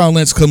 Marshawn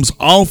Lynch comes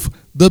off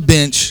the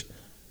bench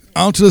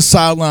onto the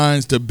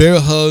sidelines to bear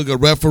hug a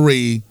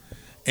referee,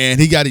 and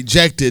he got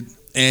ejected.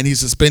 And he's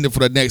suspended for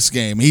the next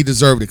game. He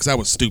deserved it because I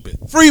was stupid.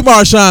 Free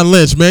Marshawn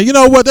Lynch, man. You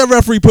know what? That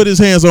referee put his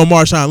hands on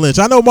Marshawn Lynch.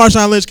 I know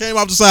Marshawn Lynch came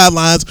off the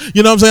sidelines.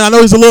 You know what I'm saying? I know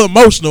he's a little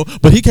emotional,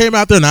 but he came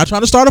out there not trying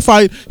to start a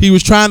fight. He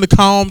was trying to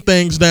calm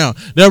things down.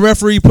 That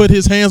referee put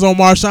his hands on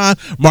Marshawn.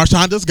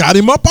 Marshawn just got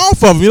him up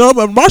off of him.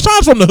 But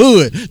Marshawn's from the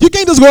hood. You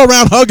can't just go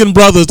around hugging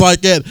brothers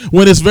like that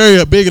when it's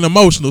very big and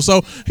emotional.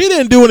 So he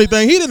didn't do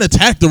anything. He didn't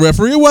attack the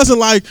referee. It wasn't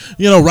like,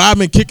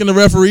 Rodman kicking the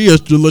referee or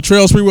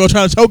Latrell Sprewell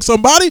trying to choke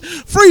somebody.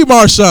 Free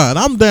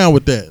Marshawn. I'm down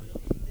with that.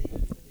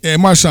 Yeah,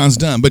 Marshawn's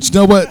done. But you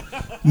know what?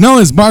 Not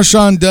only is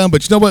Marshawn done,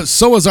 but you know what?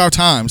 So is our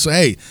time. So,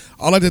 hey,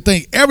 I'd like to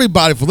thank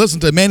everybody for listening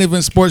to the Main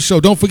Event Sports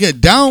Show. Don't forget,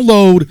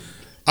 download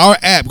our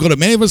app. Go to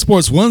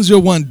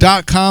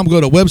maineventsports101.com.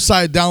 Go to the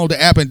website, download the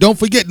app. And don't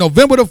forget,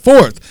 November the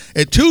 4th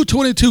at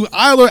 222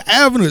 Eiler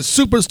Avenue,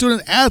 Super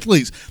Student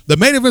Athletes. The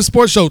Main Event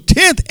Sports Show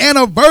 10th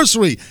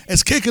anniversary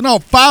is kicking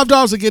off.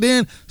 $5 to get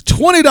in,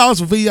 $20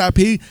 for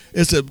VIP.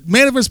 It's the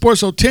Main Event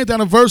Sports Show 10th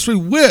anniversary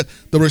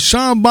with the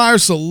Rashawn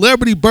Myers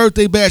Celebrity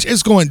Birthday Bash.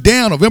 It's going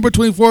down November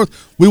 24th.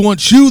 We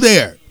want you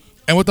there.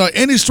 And without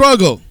any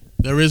struggle,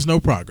 there is no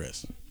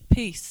progress.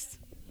 Peace.